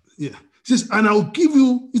 Yeah. It says, and I'll give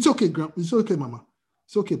you. It's okay, Grandma. It's okay, Mama.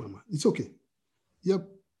 It's okay, Mama. It's okay. Yep.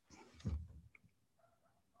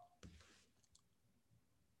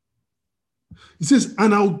 It says,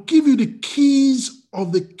 and I'll give you the keys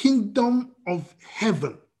of the kingdom of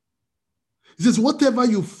heaven. It says, whatever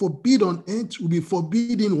you forbid on earth will be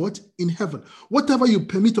forbidden what? In heaven. Whatever you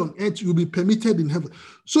permit on earth will be permitted in heaven.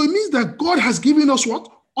 So it means that God has given us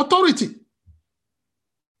what? Authority.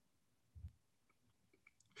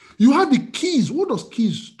 You have the keys. What does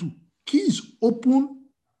keys do? Keys open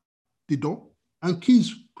the door and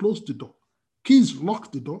keys close the door. Keys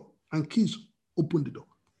lock the door and keys open the door.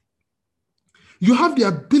 You have the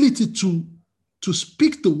ability to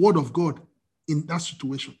speak the word of God in that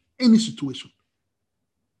situation, any situation.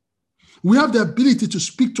 We have the ability to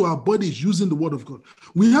speak to our bodies using the word of God.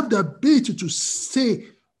 We have the ability to say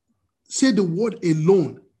the word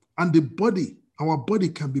alone, and our body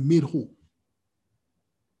can be made whole.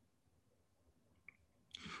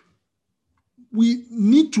 We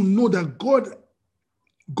need to know that God,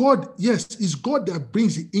 yes, is God that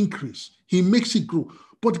brings the increase. He makes it grow.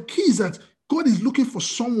 But the key is that God is looking for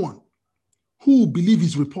someone who will believe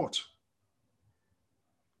his report.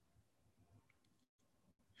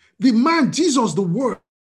 The man, Jesus, the word,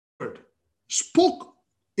 spoke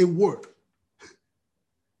a word.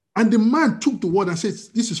 And the man took the word and said,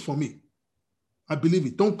 this is for me. I believe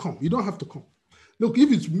it. Don't come. You don't have to come. Look,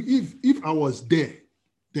 if I was there,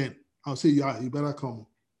 then I'll say, yeah, you better come.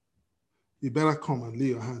 You better come and lay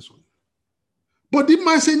your hands on it. But the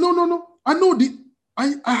man say, no.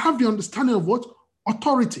 I have the understanding of what?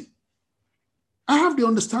 Authority. I have the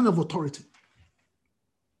understanding of authority.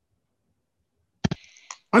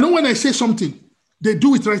 I know when I say something, they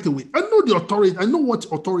do it right away. I know the authority. I know what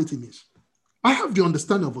authority means. I have the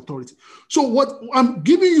understanding of authority. So what I'm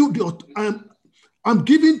giving you,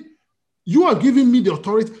 you are giving me the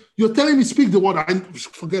authority. You're telling me speak the word. I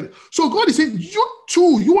forget it. So God is saying,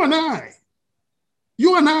 you and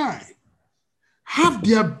I have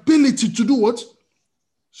the ability to do what?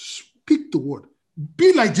 Speak the word.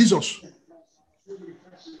 Be like Jesus.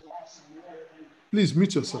 Please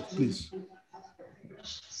mute yourself, please.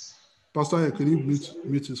 Pastor, can you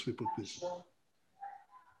mute these people, please?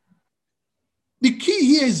 The key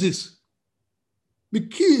here is this. The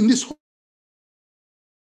key in this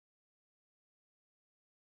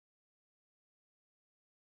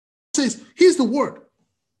says, here's the word.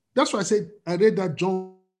 That's why I said, I read that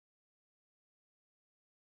John.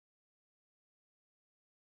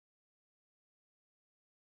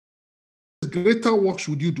 Greater works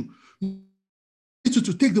would you do? You need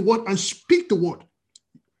to take the word and speak the word.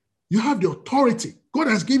 You have the authority. God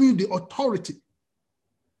has given you the authority.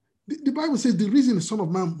 The Bible says the reason the Son of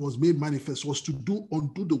Man was made manifest was to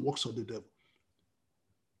undo the works of the devil.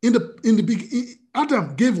 In the beginning,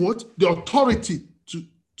 Adam gave what? The authority to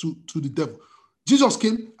the devil. Jesus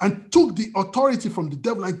came and took the authority from the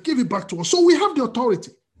devil and gave it back to us. So we have the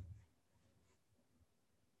authority.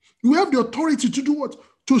 We have the authority to do what?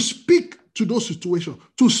 To speak to those situations,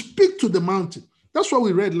 to speak to the mountain. That's what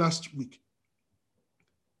we read last week.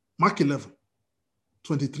 Mark 11,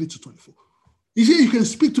 23 to 24. You see, you can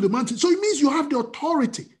speak to the mountain. So it means you have the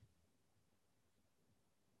authority.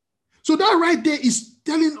 So that right there is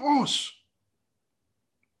telling us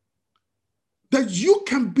that you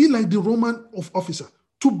can be like the Roman officer,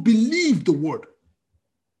 to believe the word.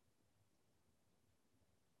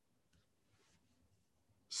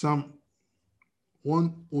 Psalm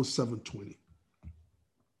 107:20.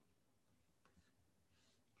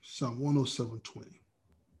 Psalm 107:20.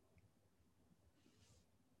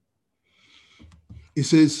 It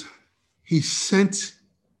says, he sent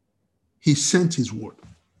his word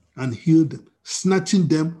and healed them, snatching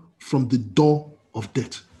them from the door of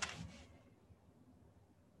death.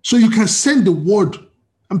 So you can send the word.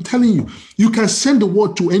 I'm telling you, you can send the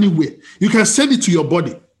word to anywhere. You can send it to your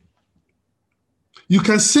body. You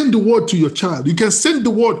can send the word to your child. You can send the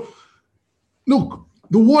word. Look,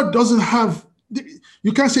 the word doesn't have,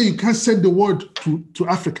 you can't say you can't send the word to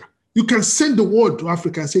Africa. You can send the word to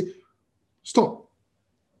Africa and say, stop.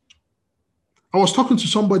 I was talking to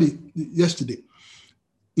somebody yesterday,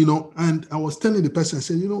 and I was telling the person, I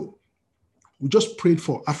said, we just prayed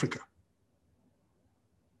for Africa.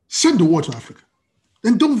 Send the word to Africa.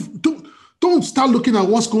 Then don't start looking at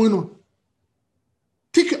what's going on.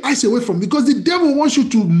 Take your eyes away from it, because the devil wants you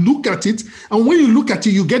to look at it. And when you look at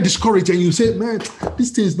it, you get discouraged and you say, man,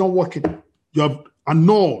 this thing is not working. You have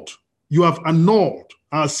annulled.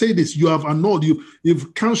 I'll say this. You have annulled.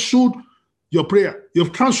 You've canceled your prayer.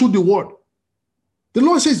 You've canceled the word. The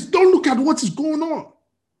Lord says, don't look at what is going on.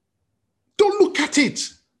 Don't look at it.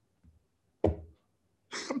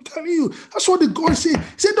 I'm telling you, that's what the God said.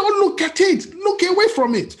 He said, don't look at it. Look away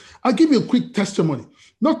from it. I'll give you a quick testimony.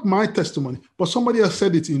 Not my testimony, but somebody else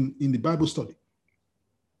said it in the Bible study.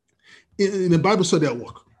 In the Bible study at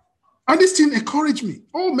work. And this thing encouraged me.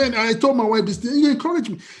 Oh man, I told my wife this thing, it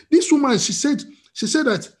encouraged me. This woman, she said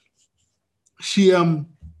that she let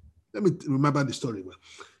me remember the story well.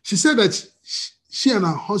 She said that she and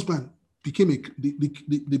her husband they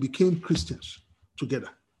became Christians together.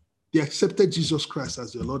 They accepted Jesus Christ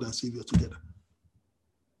as their Lord and Savior together.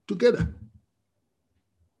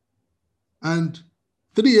 And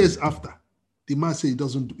 3 years after, the man said he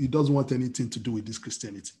doesn't want anything to do with this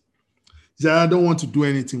Christianity. He said, I don't want to do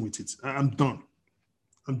anything with it. I'm done.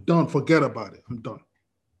 Forget about it. I'm done.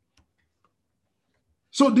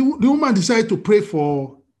 So the woman decided to pray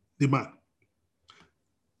for the man.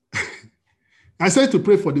 I said to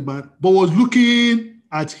pray for the man, but was looking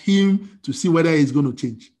at him to see whether he's going to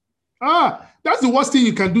change. That's the worst thing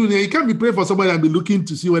you can do. You can't be praying for somebody and be looking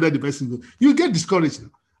to see whether the person goes. You get discouraged.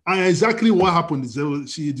 And exactly what happened is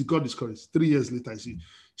she got discouraged. 3 years later,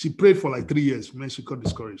 she prayed for like 3 years. Man, she got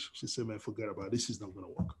discouraged. She said, man, forget about it. This is not going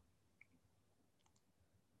to work.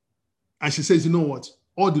 And she says, you know what?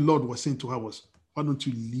 All the Lord was saying to her was, why don't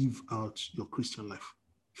you live out your Christian life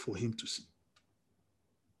for him to see?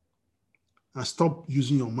 And stop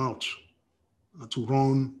using your mouth to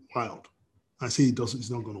run wild and say it's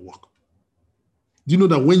not going to work. Do you know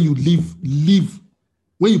that when you leave,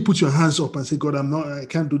 when you put your hands up and say, God, I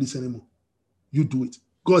can't do this anymore, you do it.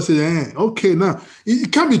 God says, okay, now,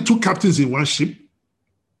 it can't be two captains in one ship.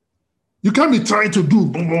 You can't be trying to do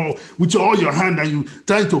with all your hand and you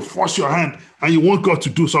trying to force your hand and you want God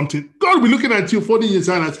to do something. God will be looking at you, folding his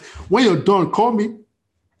hand and say, when you're done, call me.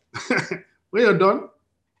 When you're done,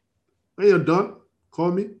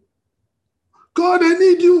 call me. God, I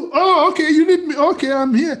need you. Oh, okay, you need me. Okay,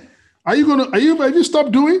 I'm here. Have you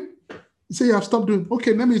stopped doing? You say, I've stopped doing.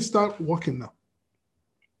 Okay, let me start walking now.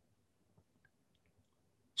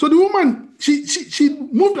 So the woman, she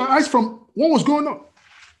moved her eyes from what was going on.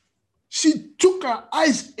 She took her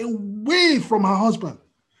eyes away from her husband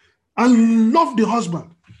and loved the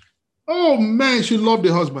husband. Oh man, she loved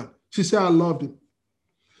the husband. She said, I loved him.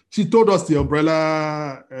 She told us the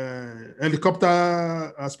umbrella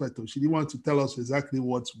helicopter aspect. She didn't want to tell us exactly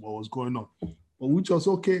what was going on, but which was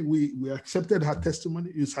okay. We accepted her testimony.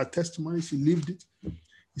 It's her testimony. She lived it.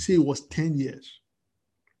 You see, it was 10 years.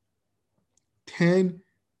 10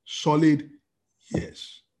 solid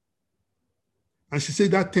years. And she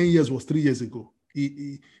said that 10 years was 3 years ago.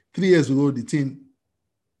 3 years ago, 3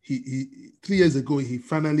 years ago, he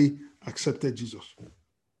finally accepted Jesus.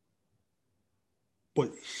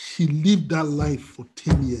 But she lived that life for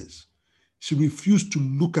 10 years. She refused to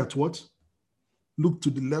look at what? Look to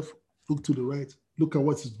the left, look to the right, look at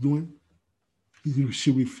what he's doing.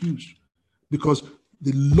 She refused because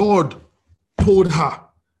the Lord told her,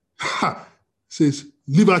 says,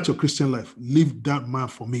 live out your Christian life. Live that man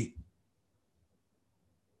for me.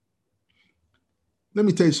 Let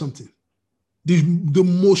me tell you something. The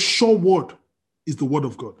most sure word is the word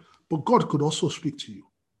of God. But God could also speak to you.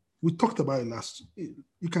 We talked about it last.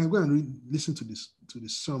 You can go and listen to this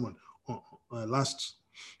sermon last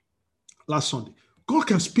Sunday. God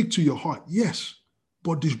can speak to your heart, yes.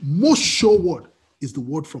 But the most sure word is the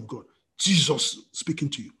word from God. Jesus speaking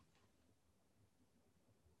to you.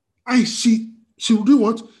 And she would do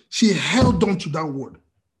what? She held on to that word.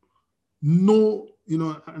 No,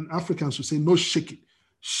 and Africans would say no shaking.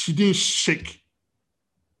 She didn't shake.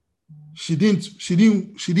 She didn't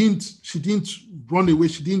run away.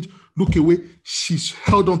 She didn't look away. She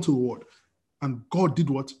held on to the word. And God did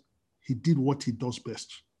what? He did what he does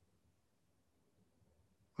best.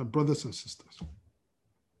 My brothers and sisters,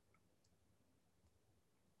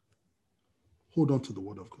 hold on to the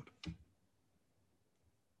word of God.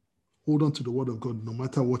 Hold on to the word of God no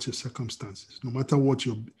matter what your circumstances, no matter what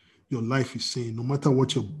your life is saying, no matter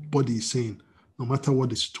what your body is saying, no matter what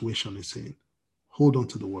the situation is saying. Hold on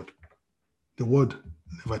to the word. The word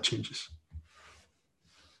never changes.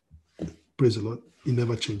 Praise the Lord. It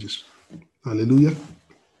never changes. Hallelujah.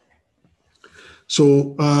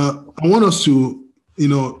 So I want us to,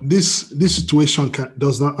 this situation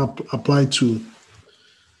does not apply to,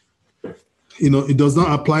 it does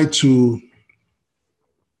not apply to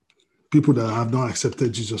people that have not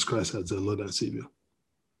accepted Jesus Christ as their Lord and Savior.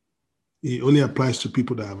 It only applies to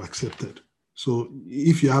people that have accepted. So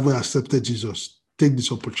if you haven't accepted Jesus, take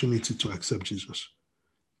this opportunity to accept Jesus.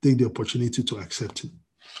 Take the opportunity to accept him,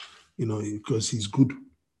 because he's good.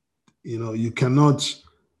 You cannot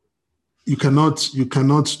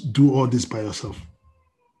do all this by yourself.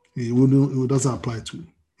 It doesn't apply to you.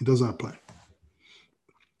 It doesn't apply.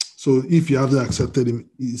 So if you haven't accepted him,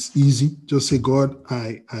 it's easy. Just say, God,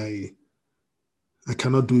 I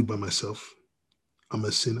cannot do it by myself. I'm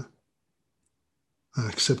a sinner. I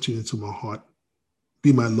accept you into my heart.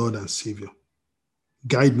 Be my Lord and Savior.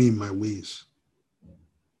 Guide me in my ways.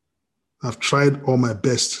 I've tried all my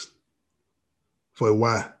best for a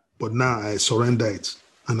while, but now I surrender it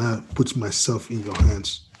and I put myself in your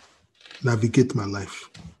hands. Navigate my life.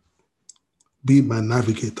 Be my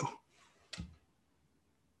navigator.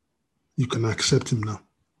 You can accept him now.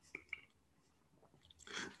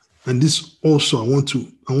 And this also, I want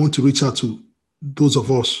to reach out to those of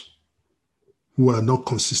us who are not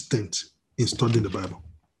consistent in studying the Bible.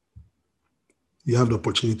 You have the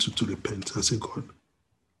opportunity to repent and say, God,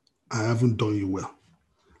 I haven't done you well.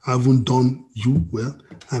 I haven't done you well,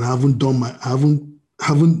 and I haven't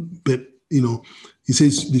been, he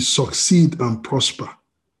says, they succeed and prosper.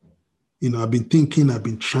 I've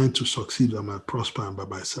been trying to succeed and I prosper and by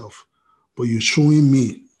myself. But you're showing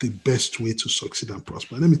me the best way to succeed and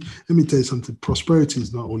prosper. Let me tell you something. Prosperity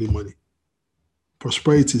is not only money.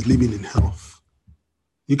 Prosperity is living in health.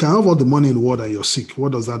 You can have all the money in the world and you're sick.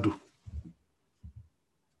 What does that do?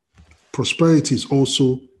 Prosperity is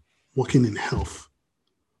also walking in health.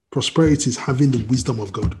 Prosperity is having the wisdom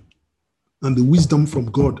of God. And the wisdom from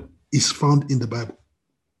God is found in the Bible.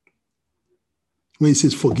 When he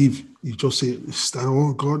says forgive, you just say,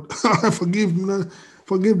 oh God, forgive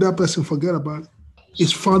that person, forget about it.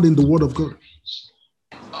 It's found in the word of God.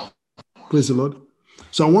 Praise the Lord.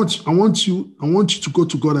 So I want you to go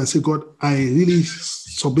to God and say, God, I really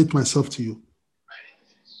submit myself to you.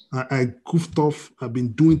 I goofed off. I've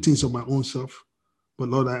been doing things of my own self. But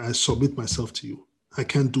Lord, I submit myself to you. I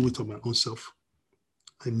can't do it of my own self.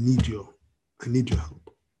 I need your help.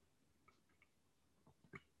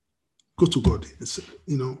 Go to God.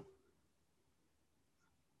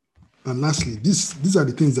 And lastly, these are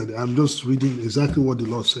the things that I'm just reading exactly what the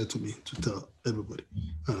Lord said to me to tell everybody.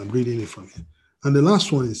 And I'm reading it from here. And the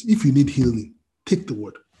last one is, if you need healing, take the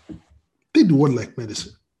word. Take the word like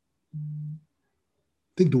medicine.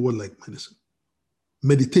 Take the word like medicine.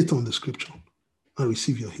 Meditate on the scripture and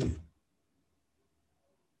receive your healing.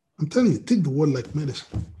 I'm telling you, take the word like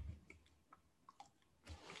medicine.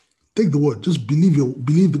 Take the word. Just believe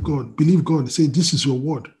the God. Believe God. Say, this is your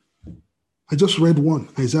word. I just read one,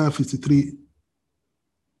 Isaiah 53,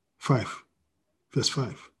 5, verse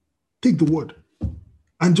 5. Take the word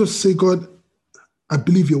and just say, God, I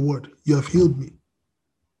believe your word. You have healed me.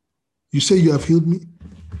 You say you have healed me.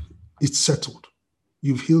 It's settled.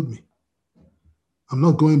 You've healed me. I'm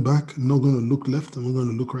not going back. I'm not going to look left. I'm not going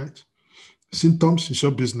to look right. Symptoms is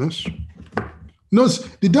your business. No,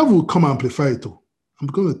 the devil will come and amplify it too. I'm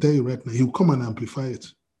going to tell you right now, he'll come and amplify it.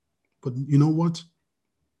 But you know what?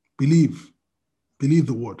 Believe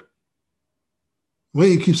the word. When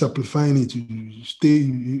he keeps amplifying it,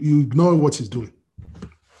 you ignore what he's doing.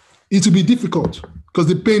 It will be difficult because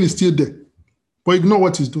the pain is still there. But ignore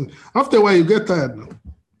what he's doing. After a while, you get tired now.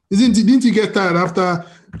 Didn't you get tired after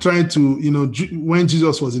trying to, when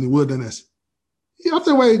Jesus was in the wilderness?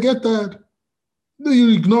 After a while, you get tired. Then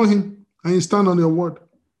you ignore him and you stand on your word.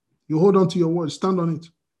 You hold on to your word, stand on it.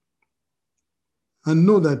 And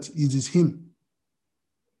know that it is him.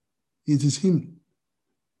 It is him.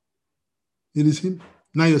 It is him.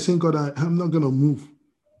 Now you're saying, God, I'm not going to move.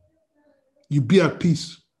 You be at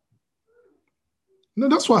peace.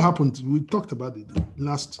 That's what happened. We talked about it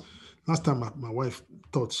last time my wife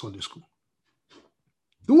taught Sunday school.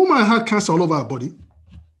 The woman had cancer all over her body,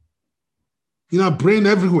 in her brain,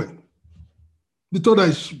 everywhere. They told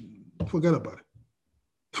her, forget about it.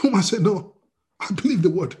 The woman said, no, I believe the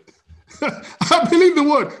word. I believe the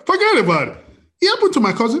word. Forget about it. It happened to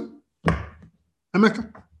my cousin,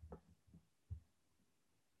 Emeka.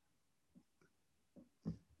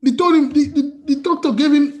 They told him, the doctor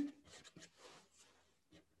gave him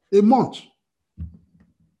a month.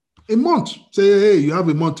 A month. Say, hey, you have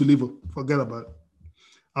a month to live. Forget about it.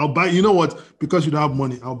 I'll buy, you know what? Because you don't have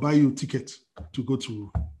money, I'll buy you a ticket to go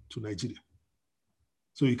to Nigeria.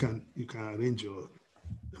 So you can arrange your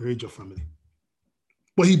family.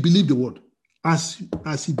 But he believed the word. As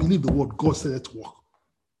he believed the word, God said to work.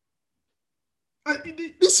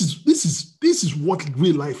 This is what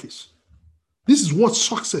real life is. This is what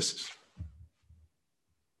success is.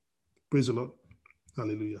 Praise the Lord.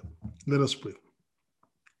 Hallelujah. Let us pray.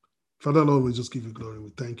 Father, Lord, we just give you glory.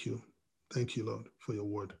 We thank you. Thank you, Lord, for your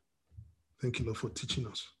word. Thank you, Lord, for teaching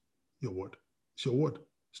us your word. It's your word.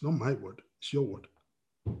 It's not my word. It's your word.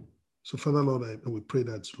 So, Father, Lord, we pray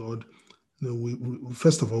that, Lord, we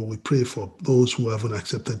first of all, we pray for those who haven't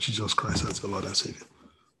accepted Jesus Christ as the Lord and Savior.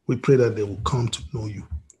 We pray that they will come to know you.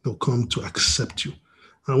 They'll come to accept you.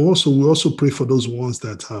 And we also pray for those ones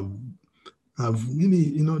that have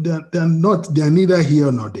really, they are neither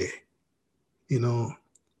here nor there.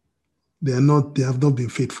 They have not been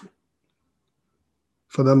faithful.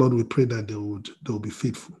 Father, Lord, we pray that they will be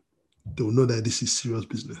faithful. They will know that this is serious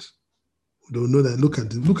business. They will know that look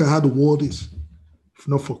at how the world is. If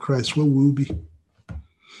not for Christ, where will we be?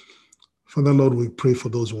 Father, Lord, we pray for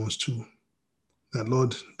those ones too. That,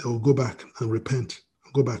 Lord, they will go back and repent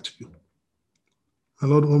and go back to you. And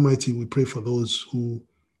Lord Almighty, we pray for those who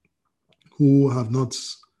have not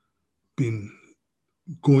been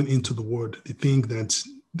going into the word. They think that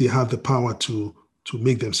they have the power to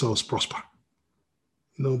make themselves prosper.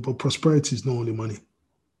 But prosperity is not only money.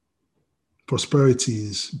 Prosperity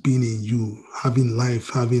is being in you, having life,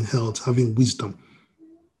 having health, having wisdom.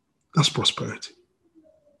 That's prosperity.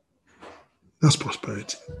 That's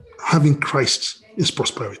prosperity. Having Christ is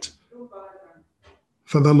prosperity.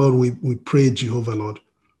 Father, Lord, we pray, Jehovah, Lord,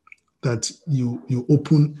 that you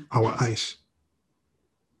open our eyes.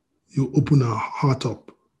 You open our heart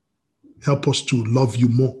up. Help us to love you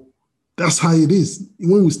more. That's how it is.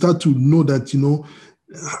 When we start to know that,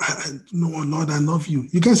 Lord, I love you.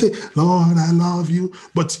 You can say, Lord, I love you,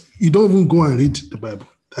 but you don't even go and read the Bible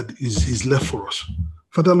that is left for us.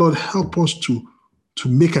 Father, Lord, help us to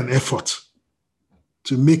make an effort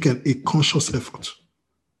to make a conscious effort.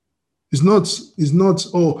 It's not,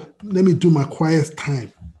 oh, let me do my quiet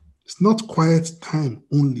time. It's not quiet time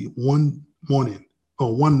only one morning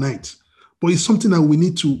or one night, but it's something that we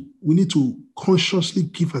need to consciously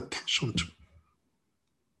give attention to.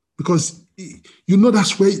 Because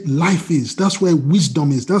that's where life is. That's where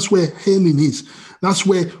wisdom is. That's where healing is. That's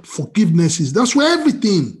where forgiveness is. That's where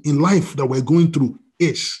everything in life that we're going through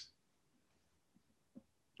is.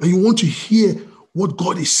 And you want to hear what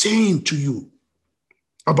God is saying to you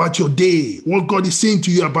about your day, what God is saying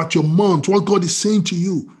to you about your month, what God is saying to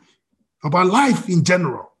you about life in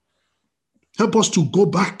general. Help us to go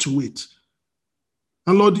back to it.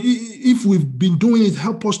 And Lord, if we've been doing it,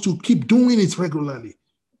 help us to keep doing it regularly.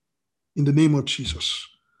 In the name of Jesus.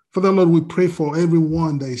 Father, Lord, we pray for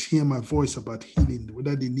everyone that is hearing my voice about healing,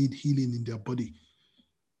 whether they need healing in their body.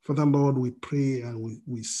 Father, Lord, we pray and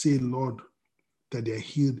we say, Lord, that they are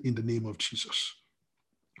healed in the name of Jesus.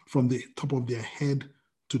 From the top of their head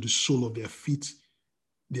to the sole of their feet,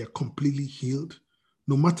 they are completely healed.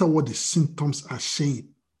 No matter what the symptoms are saying.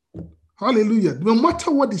 Hallelujah. No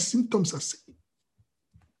matter what the symptoms are saying.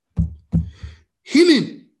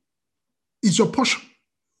 Healing is your portion.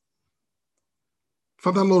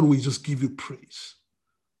 Father, Lord, we just give you praise.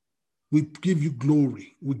 We give you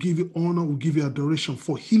glory. We give you honor. We give you adoration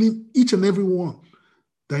for healing each and every one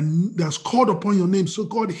that's called upon your name. So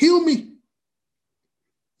God, heal me.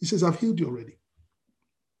 He says, I've healed you already.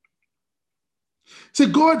 Say,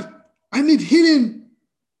 God, I need healing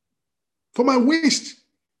for my waist.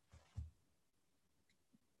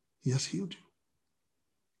 He has healed you.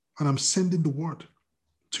 And I'm sending the word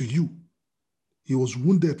to you. He was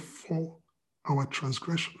wounded for our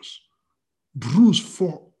transgressions, bruised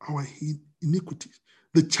for our iniquities.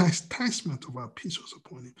 The chastisement of our peace was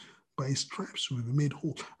upon him. By his stripes we will be made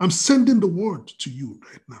whole. I'm sending the word to you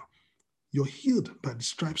right now. You're healed by the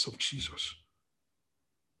stripes of Jesus.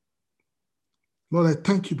 Lord, I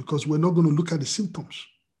thank you because we're not going to look at the symptoms.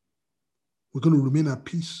 We're going to remain at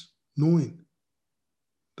peace, knowing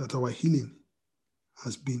that our healing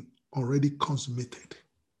has been already consummated.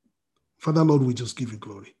 Father, Lord, we just give you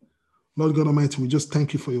glory. Lord God Almighty, we just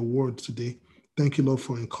thank you for your word today. Thank you, Lord,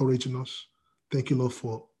 for encouraging us. Thank you, Lord,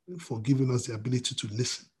 for giving us the ability to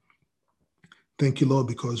listen. Thank you, Lord,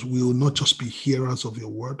 because we will not just be hearers of your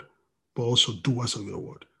word, but also doers of your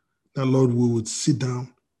word. That, Lord, we would sit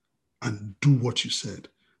down and do what you said.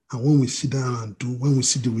 And when we sit down and do, when we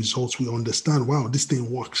see the results, we understand, wow, this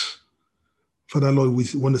thing works. Father, Lord, we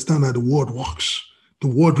understand that the word works. The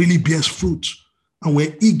word really bears fruit. And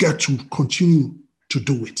we're eager to continue to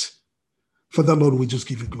do it. Father, Lord, we just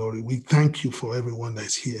give you glory. We thank you for everyone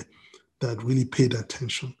that's here that really paid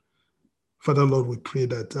attention. Father, Lord, we pray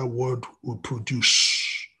that that word will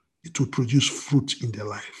produce fruit in their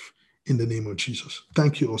life. In the name of Jesus.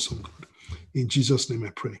 Thank you, awesome God. In Jesus' name I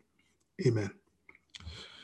pray. Amen.